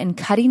engineering and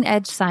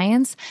cutting-edge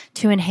science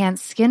to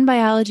enhance skin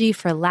biology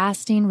for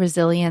lasting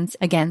resilience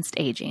against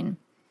aging.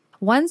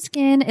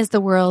 OneSkin is the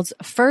world's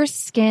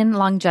first skin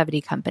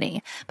longevity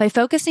company. By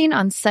focusing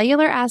on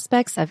cellular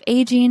aspects of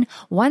aging,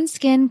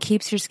 OneSkin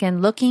keeps your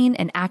skin looking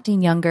and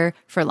acting younger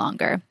for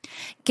longer.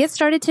 Get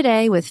started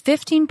today with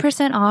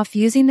 15% off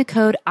using the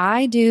code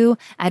IDO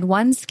at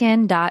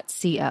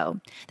oneskin.co.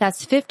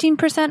 That's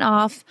 15%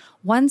 off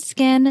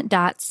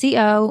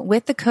oneskin.co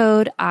with the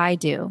code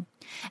IDO.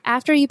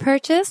 After you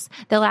purchase,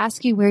 they'll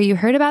ask you where you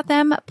heard about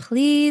them.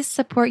 Please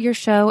support your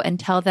show and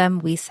tell them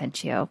we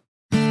sent you.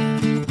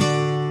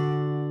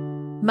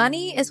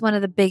 Money is one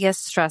of the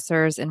biggest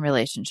stressors in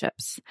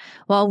relationships.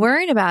 While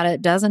worrying about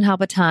it doesn't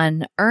help a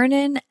ton,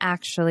 Earnin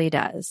actually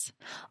does.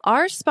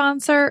 Our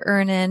sponsor,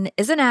 Earnin,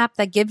 is an app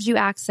that gives you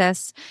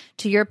access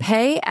to your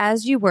pay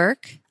as you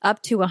work,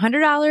 up to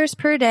 $100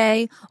 per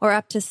day or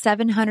up to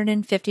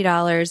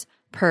 $750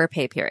 per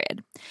pay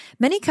period.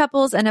 Many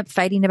couples end up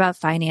fighting about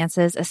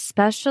finances,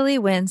 especially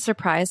when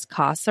surprise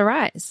costs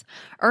arise.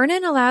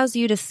 Earnin allows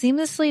you to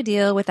seamlessly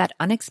deal with that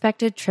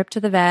unexpected trip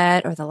to the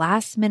vet or the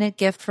last-minute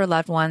gift for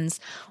loved ones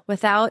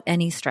without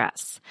any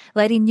stress,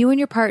 letting you and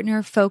your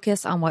partner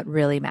focus on what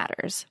really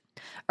matters.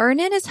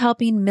 Earnin is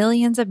helping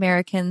millions of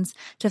Americans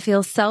to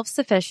feel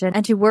self-sufficient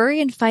and to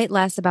worry and fight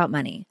less about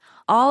money.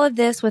 All of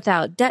this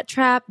without debt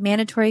trap,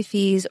 mandatory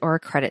fees, or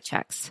credit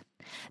checks.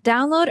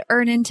 Download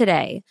Earnin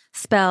today,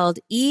 spelled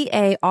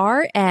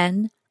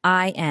EARNIN,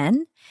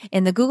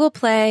 in the Google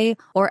Play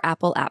or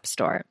Apple App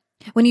Store.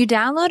 When you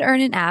download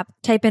Earnin app,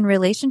 type in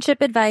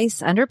relationship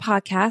advice under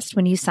podcast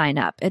when you sign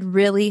up. It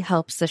really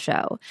helps the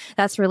show.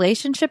 That's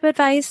relationship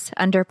advice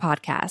under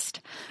podcast.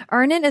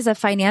 Earnin is a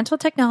financial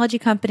technology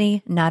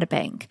company, not a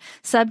bank.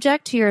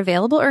 Subject to your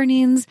available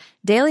earnings,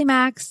 daily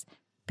max,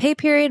 pay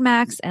period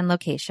max, and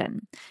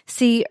location.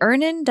 See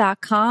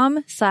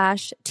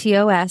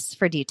earnin.com/TOS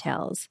for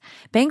details.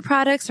 Bank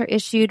products are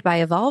issued by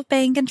Evolve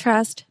Bank and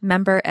Trust,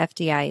 member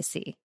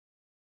FDIC.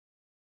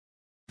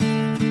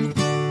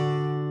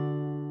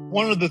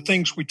 One of the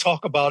things we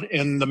talk about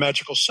in the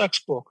Magical Sex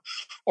book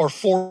are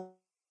 4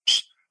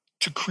 steps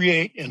to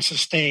create and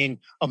sustain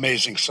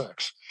amazing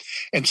sex.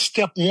 And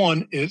step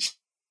 1 is,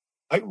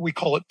 we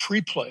call it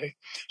pre-play.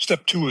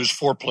 Step 2 is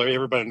foreplay.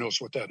 Everybody knows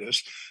what that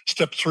is.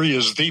 Step 3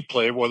 is the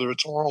play, whether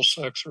it's oral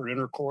sex or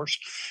intercourse.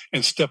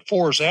 And step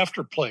 4 is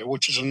afterplay,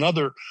 which is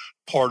another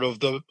part of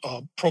the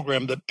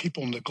program that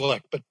people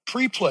neglect. But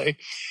pre-play,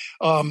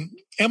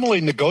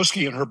 Emily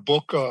Nagoski in her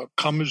book,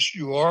 Come As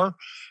You Are,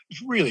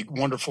 is a really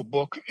wonderful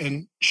book.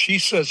 And she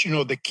says,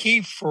 the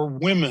key for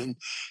women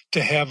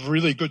to have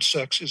really good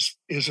sex is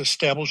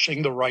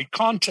establishing the right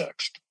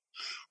context,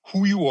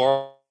 who you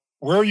are,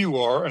 where you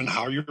are, and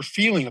how you're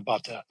feeling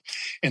about that.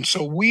 And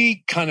so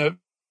we kind of,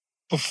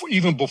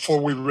 even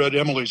before we read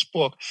Emily's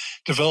book,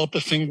 developed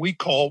a thing we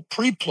call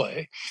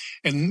pre-play.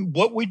 And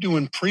what we do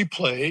in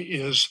pre-play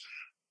is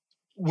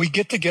we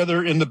get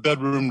together in the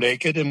bedroom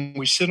naked and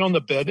we sit on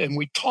the bed and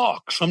we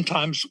talk,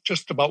 sometimes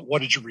just about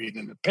what did you read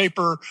in the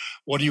paper?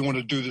 What do you want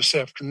to do this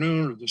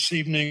afternoon or this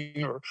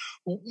evening? Or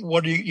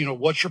what do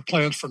what's your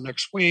plans for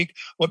next week?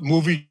 What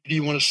movie do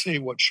you want to see?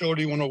 What show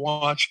do you want to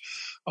watch?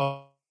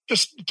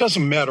 Just, it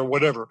doesn't matter,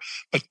 whatever.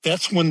 But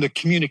that's when the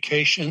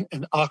communication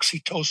and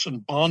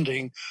oxytocin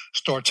bonding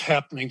starts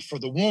happening for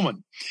the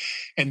woman.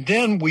 And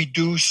then we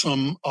do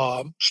some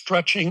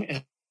stretching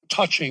and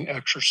touching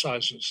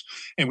exercises.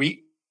 And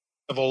we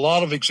have a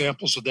lot of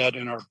examples of that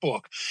in our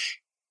book.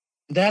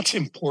 That's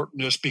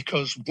important is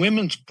because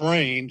women's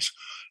brains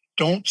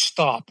don't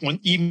stop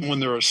even when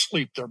they're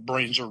asleep, their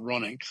brains are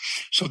running.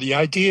 So the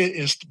idea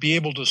is to be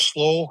able to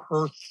slow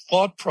her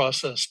thought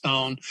process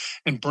down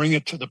and bring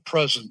it to the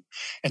present.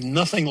 And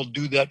nothing will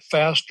do that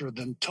faster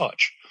than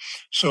touch.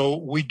 So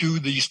we do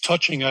these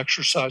touching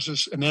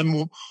exercises, and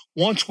then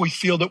once we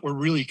feel that we're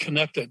really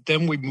connected,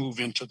 then we move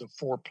into the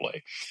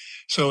foreplay.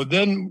 So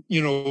then,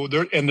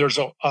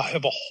 I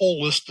have a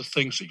whole list of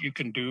things that you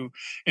can do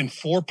in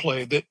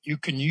foreplay that you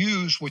can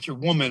use with your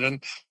woman.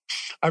 And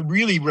I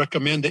really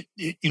recommend that,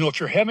 if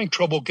you're having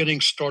trouble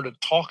getting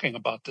started talking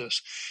about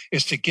this,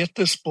 is to get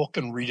this book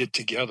and read it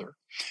together.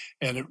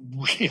 And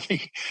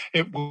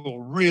it will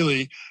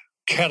really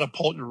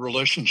catapult your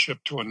relationship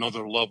to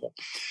another level.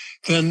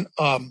 Then,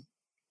 I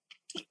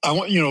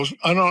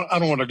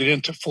don't want to get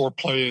into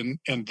foreplay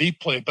and deep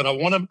play, but I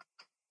want to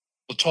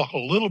talk a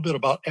little bit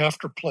about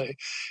afterplay.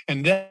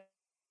 And then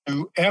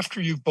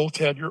after you've both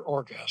had your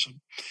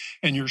orgasm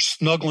and you're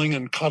snuggling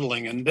and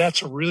cuddling, and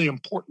that's a really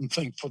important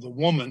thing for the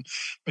woman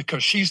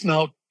because she's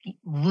now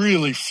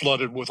really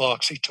flooded with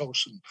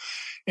oxytocin.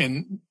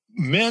 And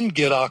men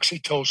get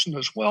oxytocin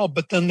as well,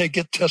 but then they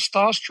get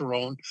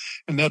testosterone,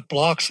 and that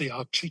blocks the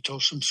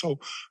oxytocin. So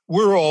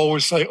we're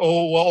always like,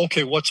 oh, well,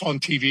 okay, what's on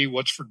TV?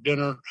 What's for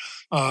dinner?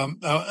 I'm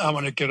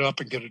going to get up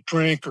and get a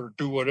drink or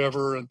do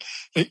whatever.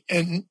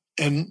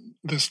 And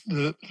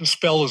the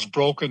spell is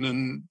broken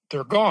and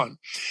they're gone.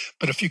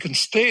 But if you can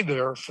stay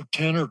there for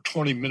 10 or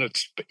 20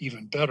 minutes,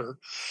 even better,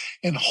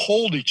 and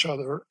hold each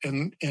other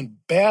and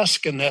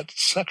bask in that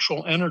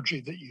sexual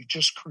energy that you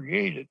just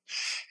created.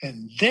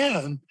 And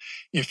then,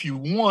 if you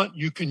want,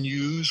 you can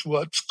use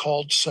what's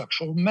called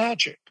sexual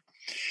magic.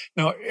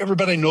 Now,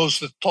 everybody knows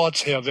that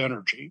thoughts have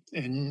energy,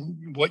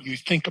 and what you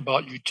think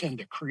about, you tend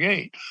to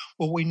create.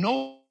 Well, we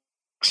know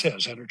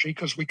sex has energy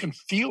because we can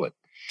feel it.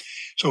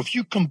 So if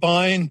you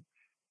combine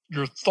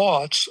your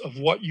thoughts of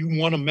what you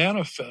want to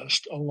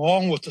manifest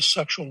along with the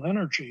sexual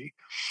energy,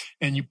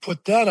 and you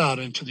put that out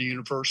into the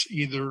universe,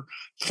 either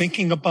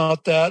thinking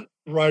about that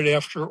right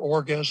after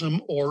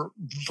orgasm or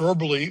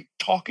verbally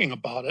talking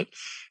about it,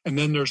 and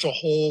then there's a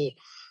whole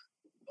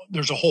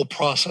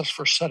process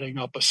for setting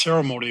up a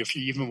ceremony if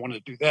you even want to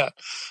do that.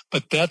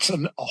 But that's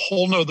a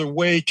whole nother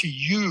way to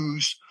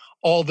use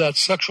all that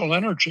sexual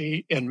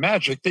energy and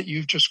magic that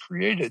you've just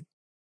created.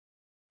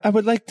 I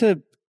would like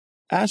to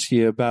ask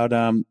you about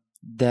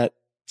that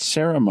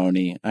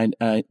ceremony.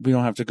 We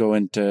don't have to go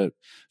into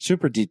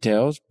super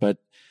details, but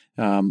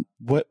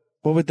what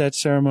would that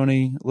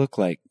ceremony look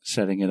like,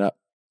 setting it up?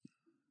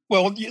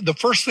 Well, the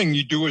first thing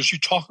you do is you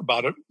talk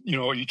about it.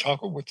 You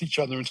talk with each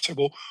other and say,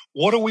 well,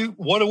 what do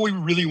we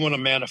really want to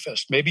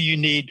manifest? Maybe you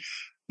need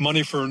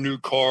money for a new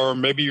car.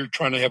 Maybe you're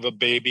trying to have a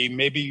baby.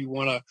 Maybe you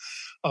want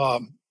to,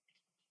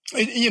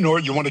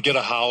 you want to get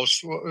a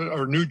house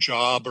or a new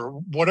job or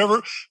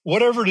whatever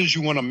it is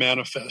you want to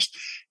manifest.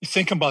 You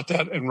think about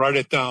that and write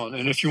it down.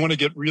 And if you want to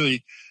get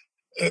really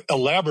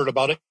elaborate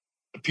about it,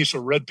 a piece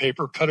of red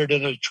paper, cut it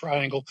in a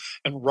triangle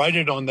and write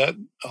it on that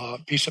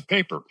piece of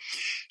paper.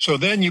 So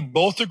then you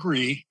both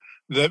agree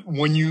that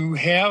when you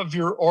have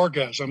your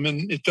orgasm,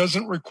 and it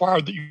doesn't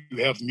require that you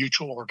have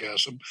mutual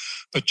orgasm,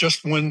 but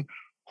just when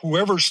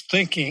whoever's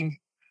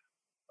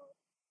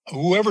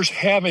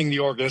having the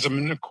orgasm,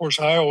 and of course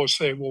I always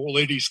say, well,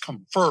 ladies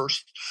come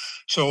first.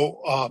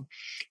 So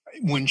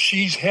when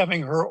she's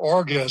having her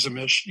orgasm,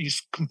 as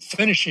she's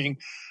finishing,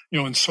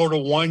 and sort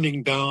of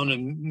winding down,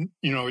 and,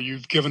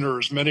 you've given her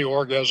as many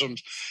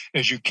orgasms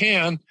as you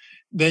can,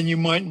 then you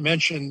might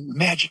mention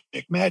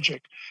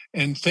magic,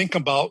 and think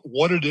about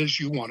what it is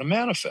you want to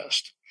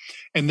manifest.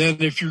 And then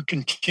if you're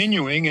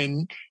continuing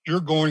and you're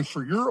going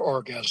for your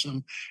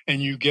orgasm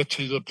and you get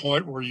to the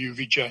point where you've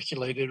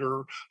ejaculated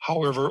or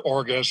however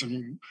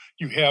orgasm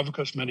you have,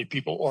 because many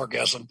people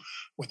orgasm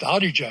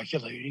without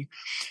ejaculating,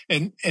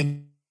 and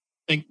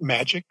think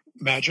magic,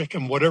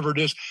 and whatever it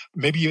is,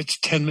 maybe it's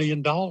 $10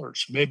 million,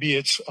 maybe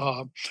it's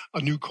a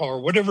new car,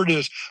 whatever it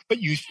is, but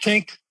you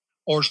think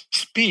or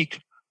speak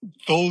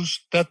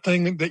that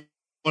thing that you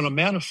want to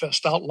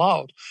manifest out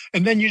loud,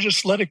 and then you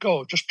just let it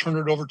go, just turn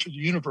it over to the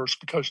universe,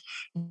 because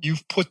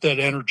you've put that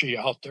energy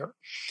out there,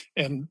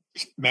 and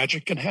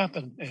magic can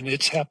happen. And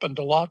it's happened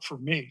a lot for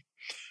me.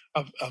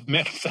 I've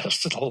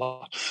manifested a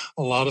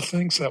lot of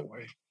things that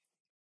way.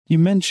 You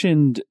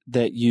mentioned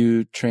that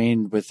you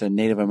trained with a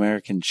Native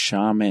American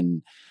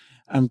shaman.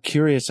 I'm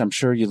curious, I'm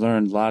sure you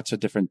learned lots of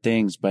different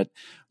things, but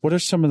what are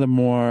some of the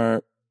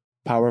more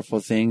powerful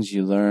things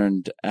you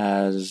learned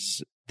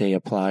as they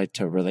apply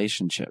to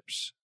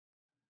relationships?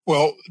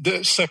 Well,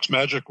 the sex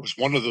magic was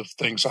one of the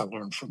things I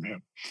learned from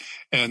him.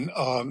 And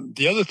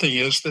the other thing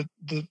is that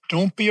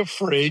don't be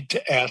afraid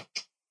to ask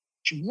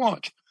what you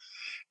want.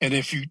 And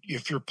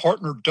if your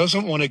partner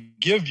doesn't want to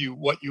give you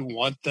what you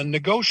want, then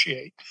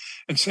negotiate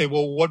and say,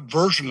 well, what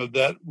version of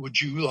that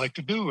would you like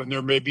to do? And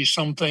there may be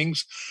some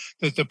things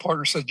that the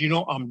partner said,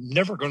 I'm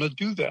never going to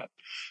do that.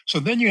 So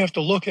then you have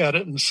to look at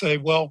it and say,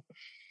 well,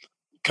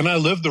 can I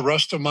live the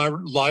rest of my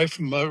life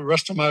and the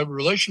rest of my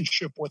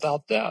relationship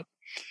without that?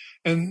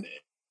 And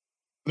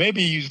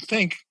maybe you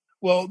think,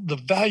 well, the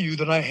value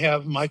that I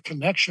have, my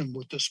connection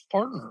with this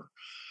partner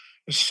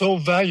is so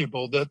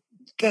valuable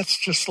that's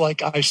just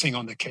like icing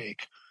on the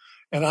cake.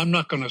 And I'm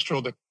not going to throw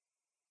the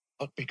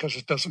out because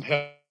it doesn't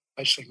have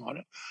icing on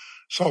it.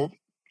 So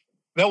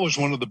that was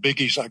one of the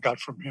biggies I got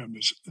from him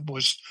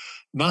was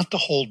not to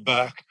hold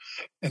back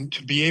and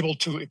to be able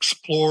to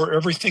explore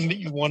everything that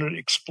you wanted to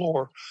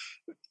explore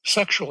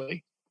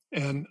sexually.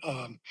 And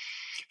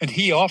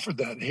he offered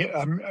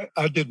that.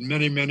 I did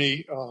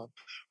many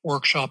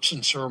workshops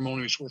and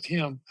ceremonies with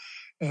him.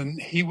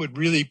 And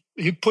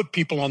he'd put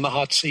people on the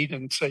hot seat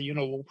and say,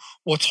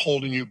 what's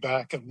holding you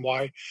back and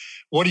why?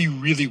 What do you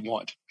really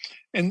want?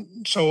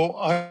 And so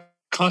I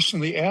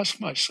constantly ask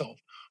myself,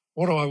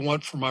 what do I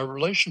want for my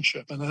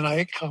relationship? And then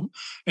I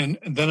and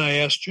then I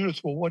ask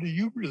Judith, well, what do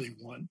you really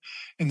want?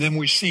 And then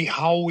we see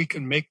how we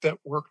can make that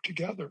work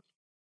together.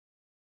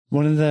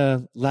 One of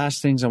the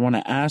last things I want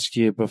to ask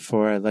you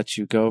before I let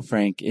you go,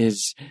 Frank,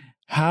 is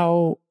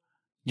how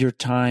your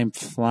time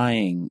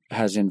flying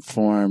has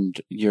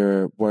informed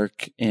your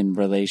work in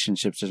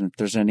relationships, and if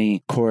there's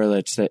any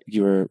correlates that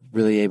you're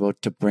really able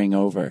to bring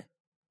over.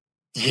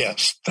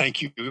 Yes,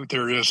 thank you.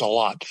 There is a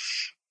lot.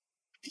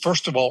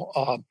 First of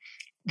all,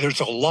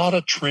 there's a lot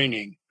of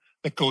training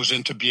that goes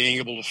into being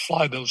able to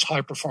fly those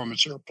high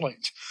performance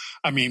airplanes.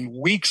 I mean,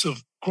 weeks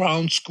of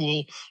ground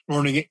school,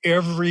 learning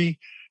every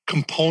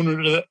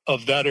component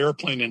of that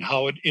airplane and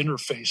how it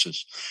interfaces.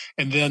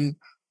 And then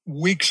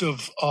weeks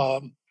of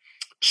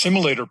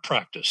simulator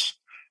practice,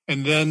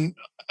 and then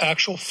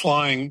actual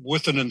flying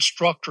with an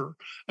instructor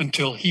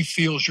until he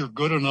feels you're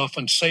good enough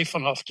and safe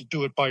enough to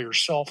do it by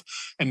yourself.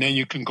 And then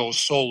you can go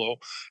solo.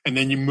 And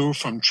then you move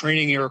from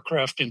training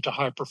aircraft into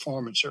high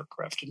performance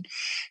aircraft.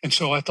 And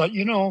so I thought,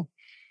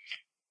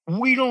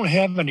 we don't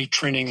have any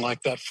training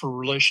like that for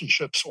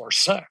relationships or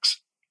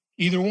sex,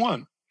 either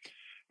one.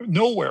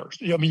 Nowhere.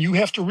 I mean,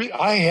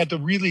 I had to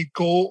really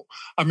go.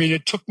 I mean,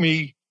 it took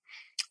me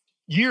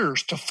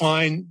years to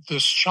find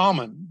this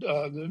shaman,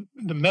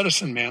 the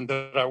medicine man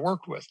that I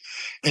worked with.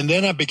 And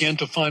then I began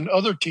to find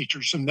other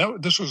teachers. And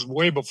this was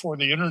way before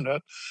the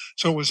internet.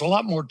 So it was a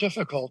lot more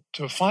difficult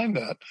to find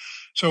that.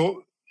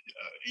 So,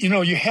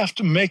 you have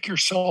to make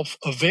yourself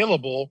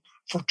available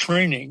for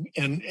training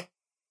and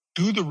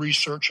do the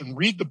research and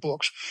read the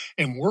books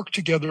and work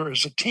together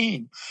as a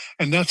team.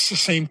 And that's the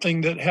same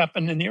thing that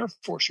happened in the Air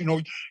Force.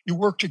 You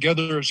work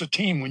together as a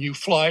team. When you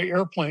fly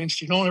airplanes,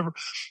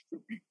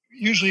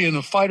 usually in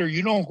a fighter,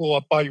 you don't go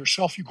up by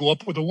yourself. You go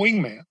up with a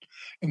wingman,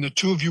 and the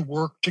two of you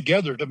work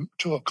together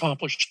to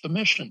accomplish the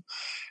mission.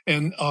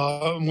 And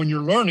when you're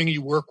learning,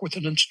 you work with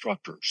an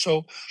instructor.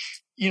 So,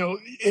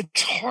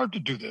 it's hard to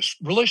do this.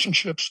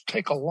 Relationships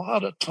take a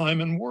lot of time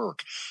and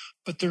work,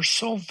 but they're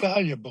so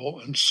valuable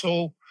and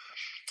so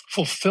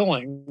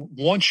fulfilling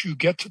once you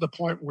get to the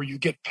point where you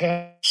get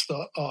past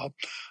the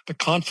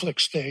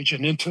conflict stage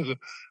and into the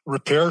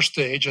repair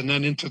stage and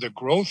then into the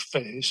growth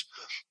phase.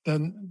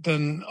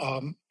 Then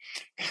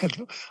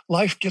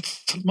life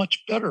gets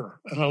much better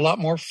and a lot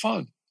more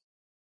fun.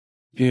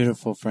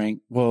 Beautiful, Frank.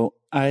 Well,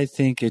 I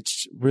think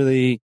it's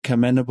really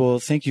commendable.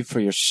 Thank you for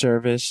your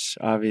service,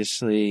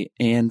 obviously,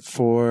 and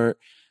for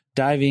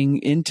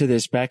diving into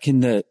this back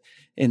in the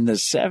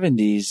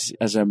 70s.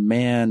 As a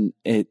man,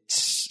 it's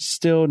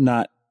still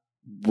not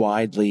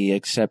widely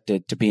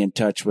accepted to be in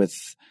touch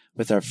with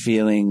our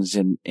feelings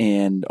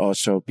and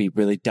also be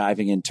really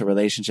diving into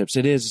relationships.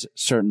 It is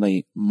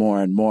certainly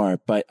more and more,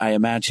 but I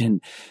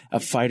imagine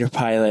a fighter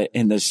pilot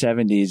in the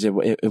 70s,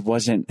 it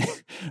wasn't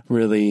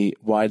really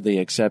widely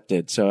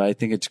accepted. So I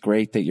think it's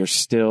great that you're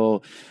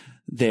still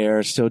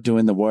there, still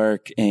doing the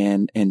work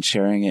and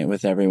sharing it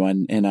with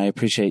everyone. And I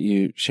appreciate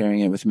you sharing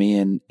it with me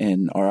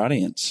and our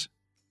audience.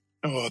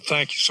 Oh,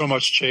 thank you so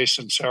much, Chase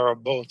and Sarah,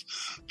 both,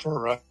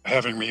 for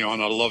having me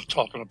on. I love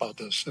talking about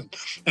this, and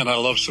I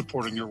love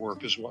supporting your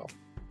work as well.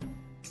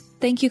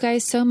 Thank you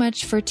guys so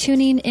much for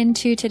tuning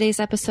into today's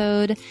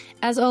episode.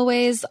 As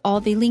always, all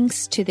the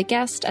links to the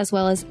guest, as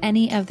well as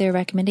any of their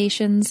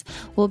recommendations,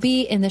 will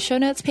be in the show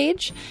notes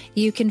page.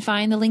 You can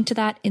find the link to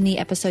that in the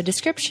episode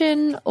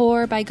description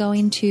or by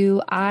going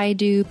to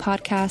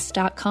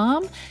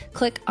idopodcast.com.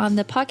 Click on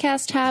the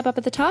podcast tab up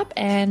at the top,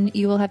 and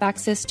you will have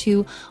access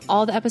to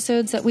all the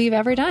episodes that we've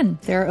ever done.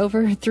 There are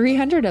over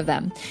 300 of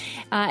them.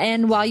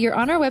 And while you're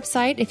on our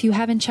website, if you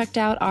haven't checked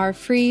out our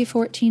free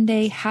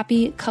 14-day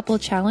Happy Couple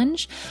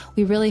Challenge,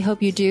 we really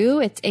hope you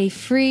do. It's a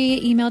free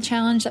email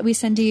challenge that we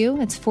send to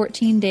you. It's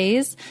 14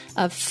 days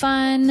of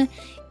fun,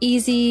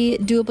 easy,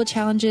 doable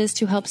challenges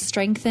to help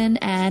strengthen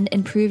and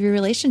improve your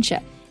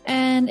relationship.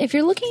 And if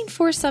you're looking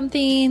for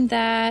something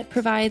that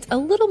provides a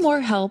little more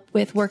help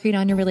with working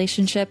on your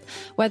relationship,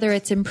 whether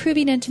it's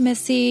improving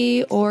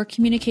intimacy or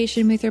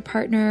communication with your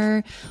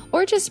partner,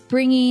 or just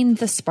bringing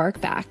the spark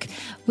back,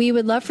 we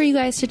would love for you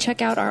guys to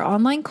check out our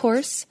online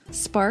course,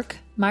 Spark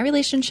My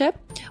Relationship.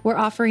 We're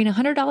offering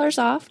 $100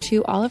 off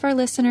to all of our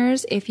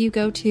listeners if you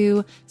go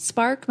to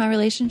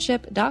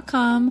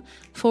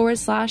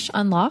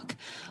sparkmyrelationship.com/unlock.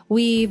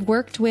 We've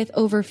worked with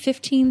over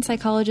 15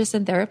 psychologists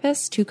and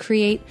therapists to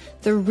create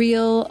the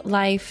real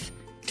life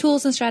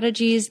tools and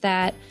strategies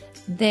that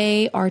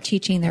they are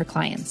teaching their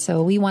clients.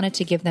 So we wanted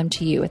to give them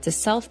to you. It's a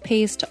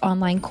self-paced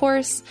online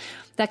course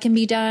that can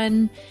be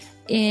done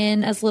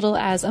in as little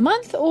as a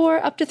month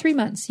or up to 3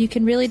 months. You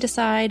can really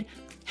decide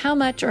how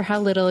much or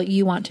how little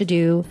you want to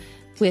do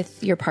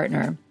with your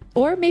partner,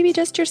 or maybe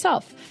just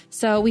yourself.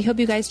 So we hope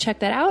you guys check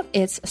that out.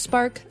 It's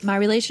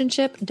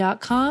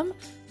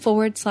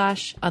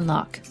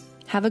sparkmyrelationship.com/unlock.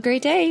 Have a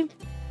great day.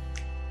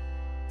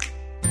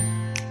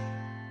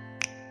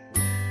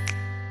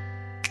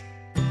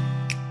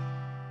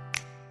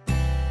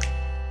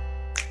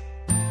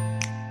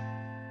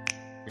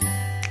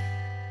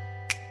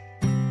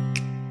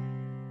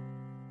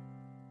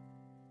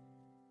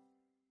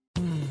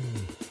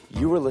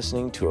 You were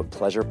listening to a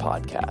Pleasure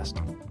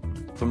Podcast.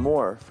 For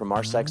more from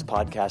our Sex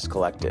Podcast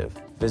Collective,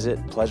 visit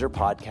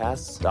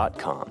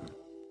pleasurepodcasts.com.